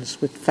questions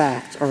with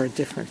fact are a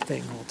different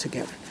thing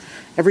altogether.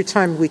 Every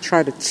time we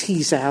try to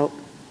tease out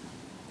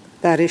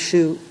that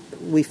issue,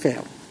 we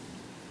fail.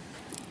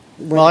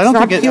 When it's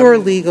not pure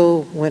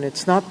legal, when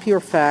it's not pure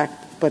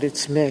fact, but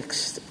it's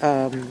mixed,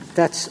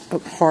 that's a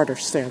harder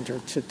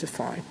standard to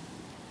define.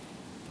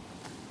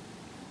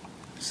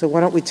 So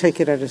why don't we take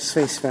it at its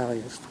face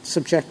value?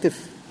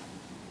 Subjective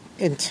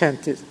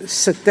intent,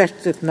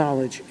 subjective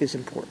knowledge is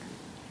important.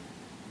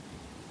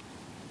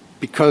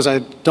 Because I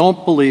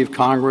don't believe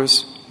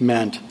Congress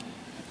meant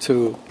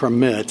to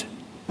permit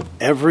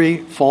every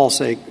False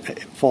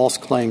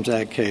Claims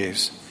Act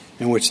case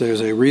in which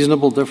there's a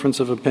reasonable difference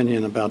of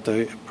opinion about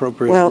the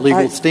appropriate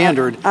legal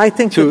standard I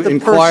think to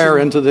inquire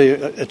into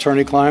the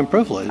attorney-client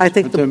privilege. I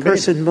think the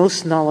person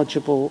most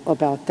knowledgeable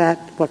about that,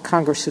 what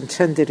Congress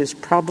intended, is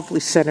probably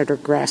Senator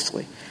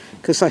Grassley,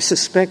 because I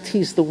suspect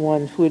he's the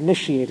one who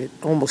initiated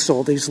almost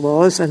all these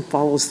laws and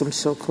follows them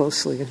so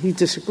closely, and he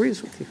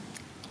disagrees with you.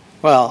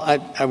 Well,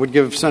 I would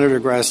give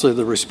Senator Grassley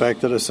the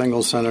respect that a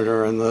single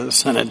senator in the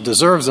Senate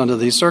deserves under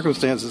these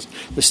circumstances.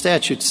 The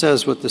statute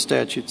says what the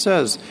statute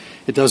says.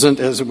 It doesn't,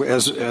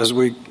 as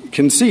we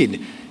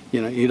concede,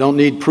 you don't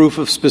need proof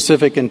of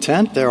specific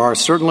intent. There are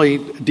certainly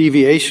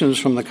deviations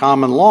from the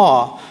common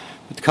law.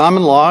 But the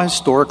common law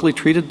historically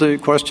treated the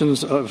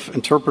questions of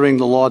interpreting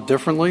the law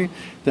differently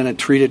than it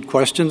treated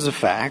questions of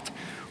fact.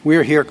 We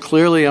are here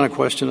clearly on a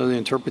question of the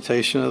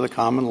interpretation of the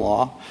common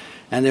law,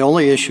 and the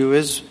only issue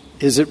is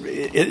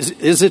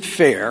it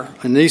fair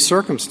in these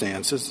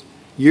circumstances,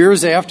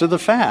 years after the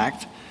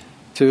fact,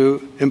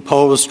 to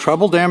impose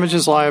treble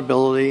damages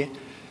liability,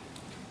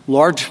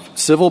 large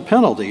civil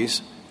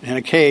penalties in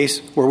a case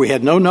where we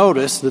had no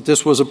notice that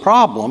this was a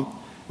problem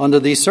under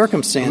these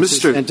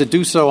circumstances, and to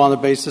do so on the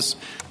basis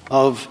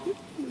of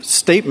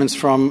statements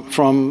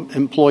from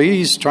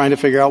employees trying to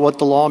figure out what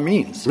the law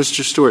means.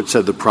 Mr. Stewart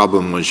said the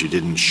problem was you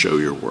didn't show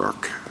your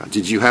work.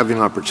 Did you have an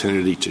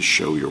opportunity to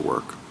show your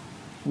work?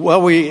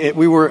 Well, we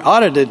were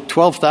audited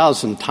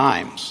 12,000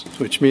 times,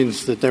 which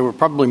means that there were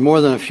probably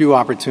more than a few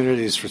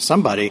opportunities for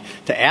somebody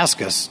to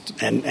ask us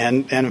and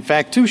in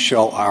fact, to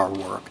show our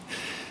work.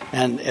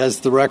 And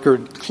as the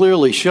record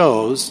clearly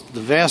shows, the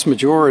vast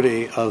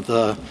majority of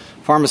the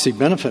pharmacy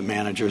benefit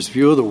managers'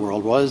 view of the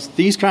world was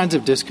these kinds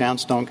of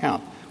discounts don't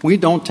count. We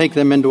don't take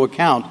them into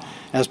account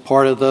as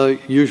part of the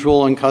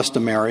usual and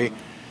customary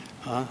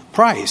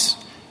price.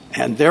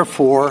 And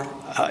therefore,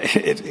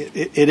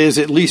 it is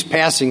at least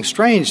passing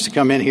strange to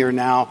come in here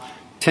now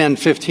 10,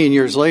 15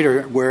 years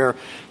later where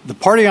the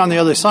party on the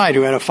other side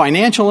who had a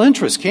financial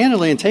interest,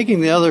 candidly, in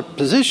taking the other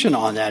position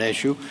on that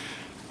issue,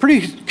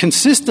 pretty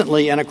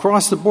consistently and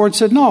across the board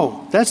said,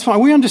 no, that's fine.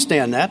 We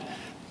understand that.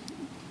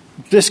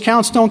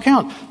 Discounts don't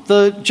count.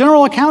 The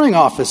General Accounting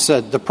Office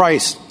said the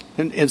price,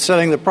 in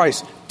setting the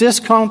price,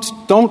 discounts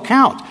don't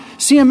count.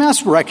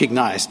 CMS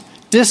recognized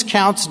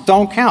discounts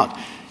don't count.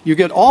 You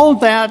get all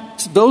of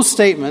that, those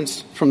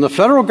statements from the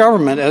federal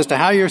government as to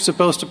how you're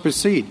supposed to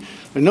proceed.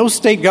 There are no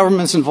state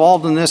governments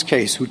involved in this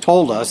case who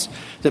told us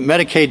that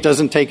Medicaid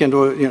doesn't take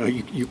into,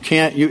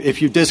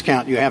 if you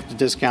discount, you have to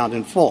discount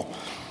in full.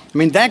 I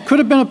mean, that could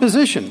have been a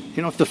position.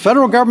 If the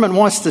federal government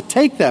wants to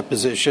take that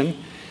position,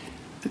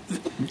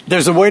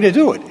 there's a way to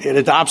do it. It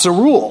adopts a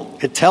rule.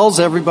 It tells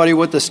everybody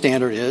what the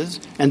standard is,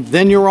 and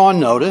then you're on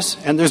notice,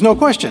 and there's no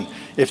question.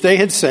 If they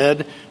had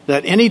said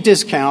that any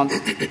discount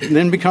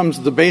then becomes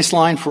the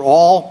baseline for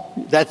all,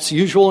 that's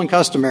usual and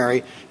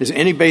customary, is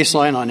any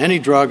baseline on any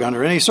drug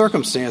under any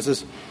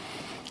circumstances,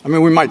 I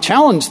mean, we might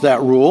challenge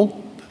that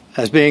rule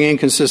as being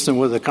inconsistent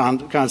with the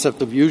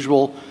concept of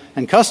usual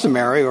and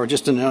customary or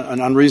just an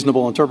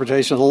unreasonable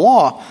interpretation of the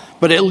law,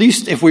 but at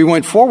least if we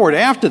went forward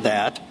after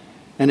that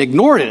and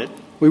ignored it,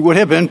 we would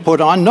have been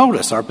put on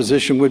notice. Our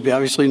position would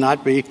obviously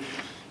not be, it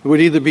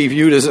would either be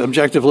viewed as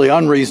objectively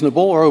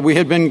unreasonable or we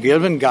had been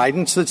given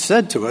guidance that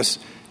said to us,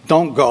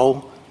 don't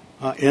go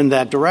in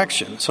that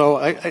direction. So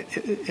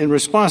in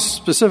response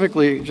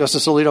specifically,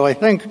 Justice Alito, I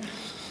think,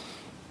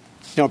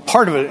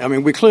 part of it, I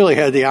mean, we clearly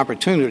had the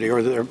opportunity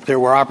or there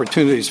were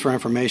opportunities for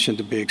information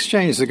to be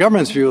exchanged. The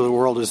government's view of the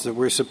world is that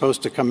we're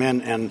supposed to come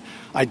in and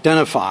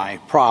identify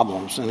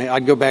problems. And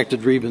I'd go back to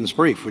Dreeben's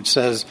brief, which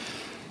says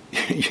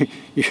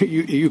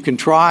you can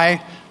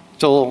try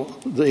till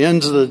the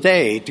ends of the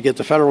day to get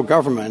the federal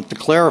government to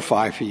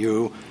clarify for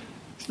you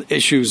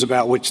issues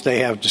about which they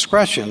have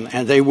discretion,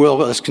 and they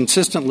will as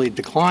consistently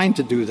decline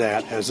to do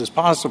that as is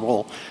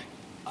possible,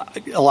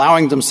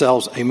 allowing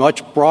themselves a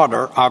much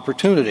broader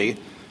opportunity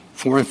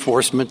for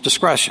enforcement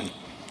discretion.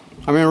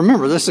 I mean,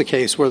 remember, this is a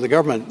case where the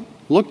government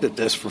looked at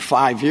this for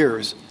 5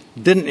 years,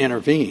 didn't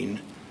intervene,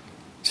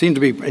 seemed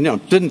to be,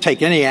 didn't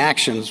take any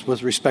actions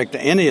with respect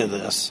to any of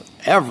this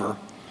ever,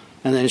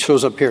 and then it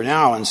shows up here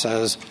now and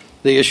says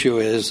the issue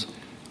is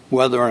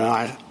whether or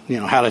not,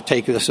 how to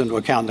take this into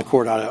account. The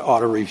court ought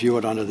to review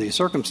it under these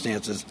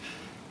circumstances.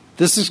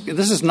 This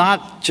is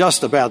not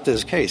just about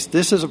this case.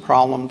 This is a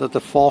problem that the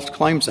False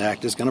Claims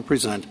Act is going to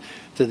present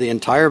to the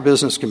entire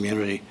business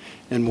community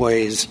in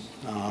ways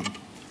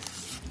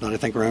that I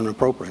think are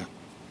inappropriate.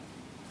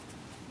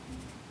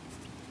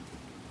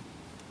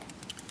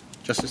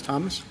 Justice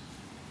Thomas?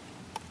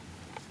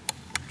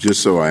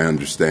 Just so I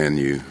understand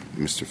you,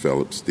 Mr.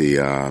 Phillips,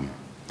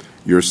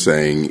 you're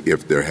saying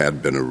if there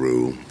had been a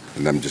rule,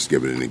 and I'm just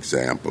giving an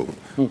example,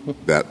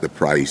 that the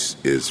price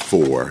is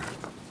 4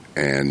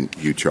 and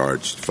you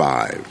charged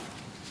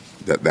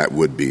 5, that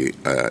would be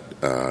a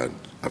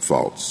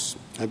false.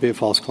 That'd be a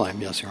false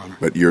claim, yes, Your Honor.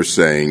 But you're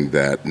saying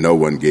that no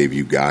one gave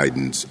you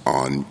guidance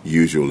on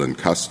usual and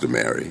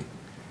customary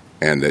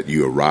and that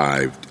you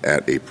arrived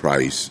at a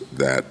price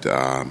that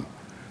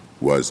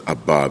was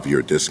above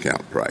your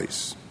discount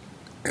price,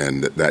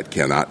 and that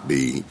cannot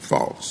be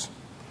false.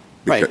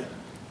 Right.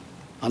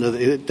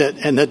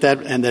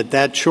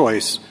 That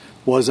choice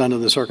was under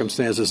the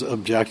circumstances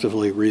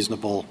objectively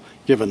reasonable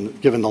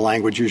given the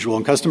language usual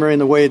and customary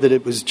and the way that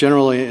it was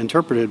generally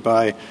interpreted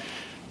by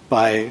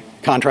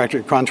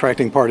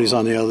contracting parties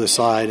on the other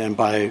side and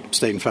by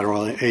state and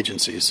federal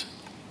agencies.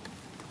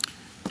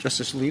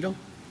 Justice Alito?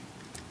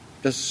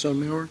 Justice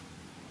Sotomayor?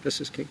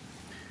 Justice King?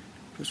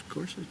 Justice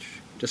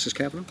Gorsuch? Justice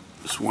Kavanaugh?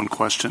 Just one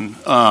question.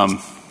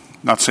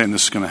 Not saying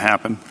this is going to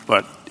happen,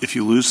 but if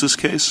you lose this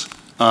case,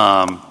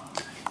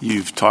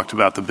 you've talked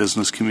about the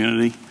business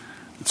community.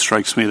 It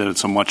strikes me that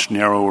it's a much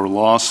narrower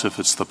loss if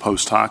it's the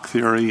post hoc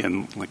theory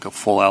and like a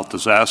full-out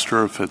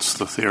disaster, if it's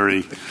the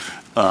theory,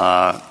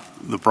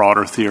 the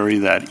broader theory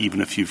that even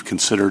if you've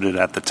considered it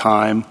at the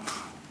time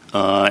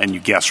and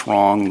you guess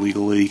wrong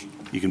legally,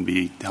 you can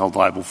be held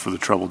liable for the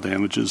treble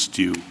damages.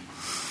 Do you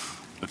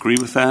agree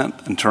with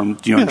that? Do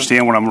you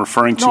understand what I'm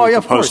referring to with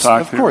the post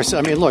hoc theory? Of course.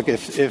 I mean, look,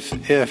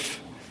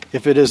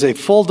 if it is a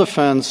full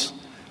defense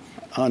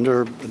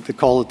under, they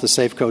call it the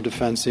Safeco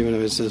defense, even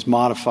if it is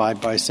modified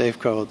by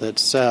Safeco, that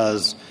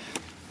says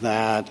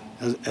that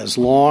as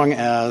long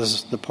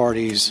as the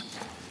parties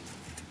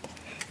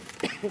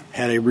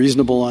had a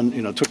reasonable,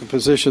 took a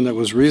position that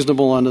was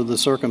reasonable under the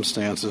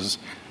circumstances,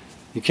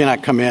 you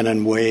cannot come in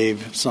and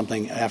waive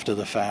something after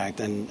the fact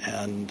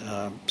and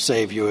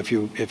save you if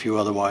you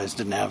otherwise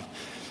didn't have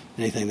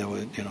anything that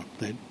would,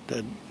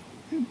 that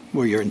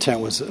where your intent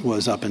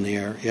was up in the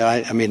air. Yeah,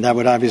 I mean, that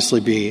would obviously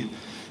be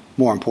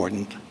more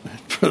important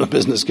for the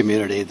business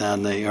community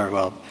than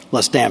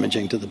less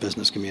damaging to the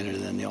business community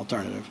than the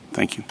alternative.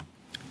 Thank you.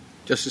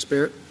 Justice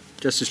Barrett?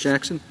 Justice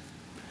Jackson?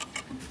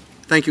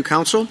 Thank you,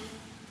 counsel.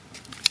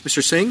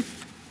 Mr. Singh?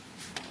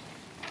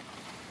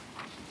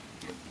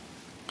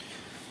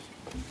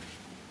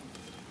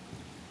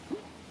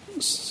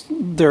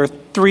 There are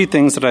three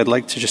things that I'd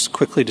like to just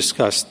quickly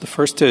discuss. The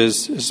first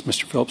is, as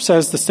Mr. Phillips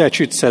says, the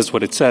statute says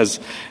what it says,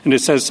 and it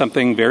says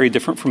something very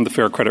different from the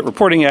Fair Credit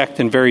Reporting Act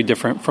and very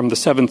different from the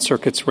Seventh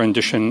Circuit's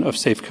rendition of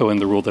Safeco and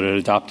the rule that it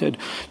adopted.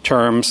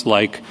 Terms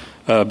like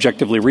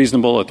objectively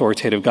reasonable,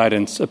 authoritative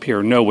guidance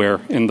appear nowhere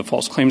in the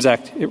False Claims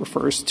Act. It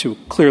refers to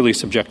clearly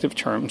subjective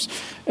terms.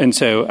 And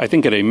so I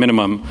think at a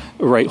minimum,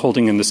 right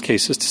holding in this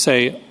case is to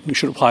say we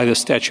should apply this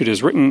statute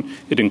as written.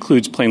 It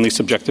includes plainly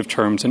subjective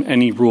terms, and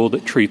any rule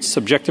that treats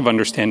subjective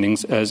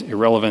understandings as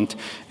irrelevant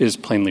is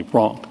plainly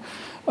wrong.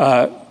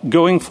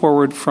 Going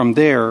forward from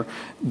there,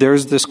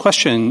 there's this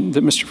question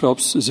that Mr.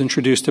 Phillips has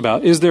introduced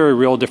about, is there a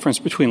real difference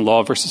between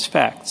law versus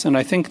facts? And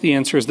I think the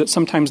answer is that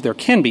sometimes there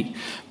can be.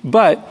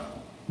 But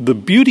the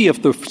beauty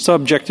of the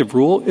subjective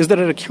rule is that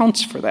it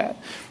accounts for that.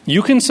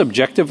 You can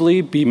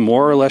subjectively be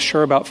more or less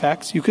sure about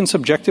facts. You can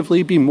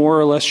subjectively be more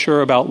or less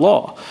sure about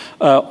law.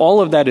 All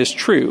of that is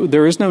true.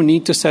 There is no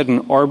need to set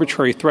an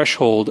arbitrary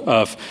threshold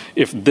of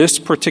if this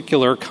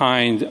particular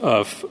kind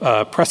of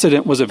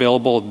precedent was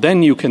available,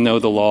 then you can know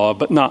the law,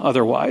 but not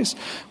otherwise.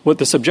 What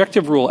the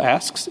subjective rule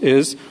asks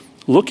is,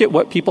 look at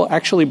what people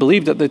actually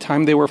believed at the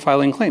time they were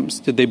filing claims.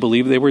 Did they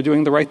believe they were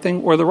doing the right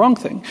thing or the wrong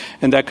thing?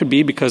 And that could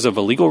be because of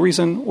a legal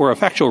reason or a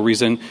factual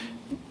reason.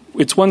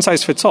 It's one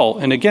size fits all.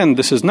 And again,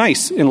 this is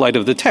nice in light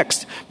of the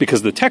text,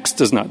 because the text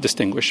does not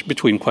distinguish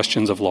between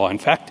questions of law and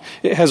fact.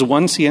 It has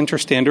one scienter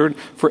standard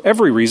for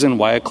every reason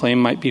why a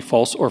claim might be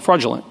false or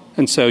fraudulent.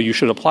 And so you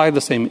should apply the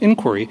same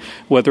inquiry,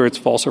 whether it's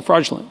false or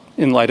fraudulent.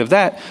 In light of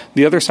that,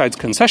 the other side's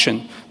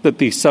concession that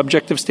the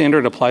subjective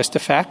standard applies to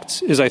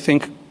facts is, I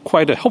think,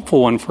 quite a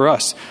helpful one for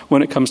us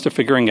when it comes to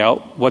figuring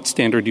out what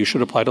standard you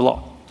should apply to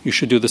law. You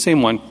should do the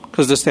same one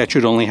because the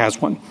statute only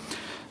has one.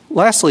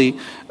 Lastly,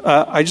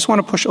 I just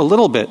want to push a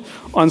little bit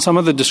on some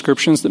of the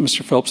descriptions that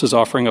Mr. Phillips is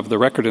offering of the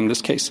record in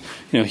this case.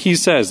 He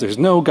says there's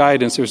no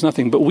guidance, there's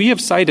nothing, but we have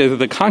cited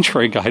the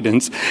contrary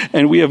guidance,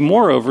 and we have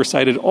moreover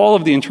cited all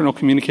of the internal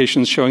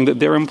communications showing that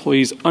their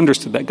employees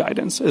understood that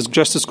guidance. As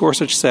Justice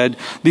Gorsuch said,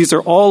 these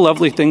are all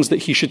lovely things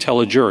that he should tell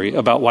a jury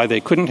about why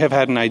they couldn't have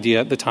had an idea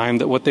at the time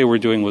that what they were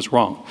doing was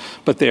wrong.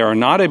 But they are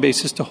not a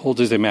basis to hold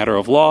as a matter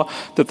of law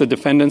that the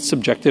defendant's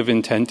subjective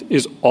intent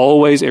is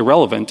always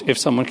irrelevant if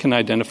someone can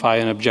identify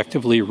an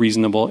objectively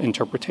reasonable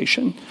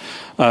interpretation.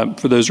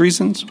 For those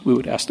reasons, we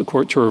would ask the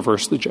court to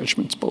reverse the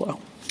judgments below.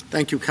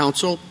 Thank you,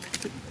 counsel.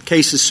 The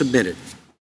case is submitted.